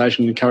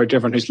conversation. Encourage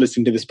everyone who's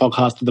listening to this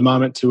podcast at the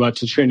moment to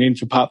tune in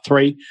for part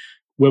 3,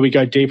 where we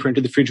go deeper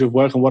into the future of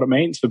work and what it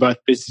means for both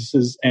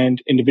businesses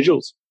and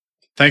individuals.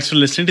 Thanks for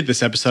listening to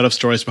this episode of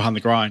Stories Behind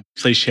the Grind.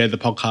 Please share the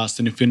podcast,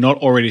 and if you're not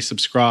already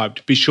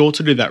subscribed, be sure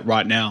to do that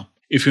right now.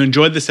 If you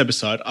enjoyed this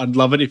episode, I'd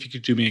love it if you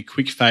could do me a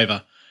quick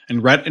favor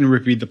and rate and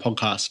review the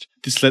podcast.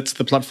 This lets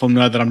the platform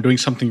know that I'm doing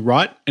something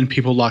right and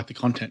people like the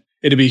content.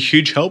 It'd be a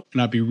huge help,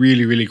 and I'd be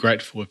really, really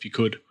grateful if you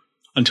could.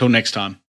 Until next time.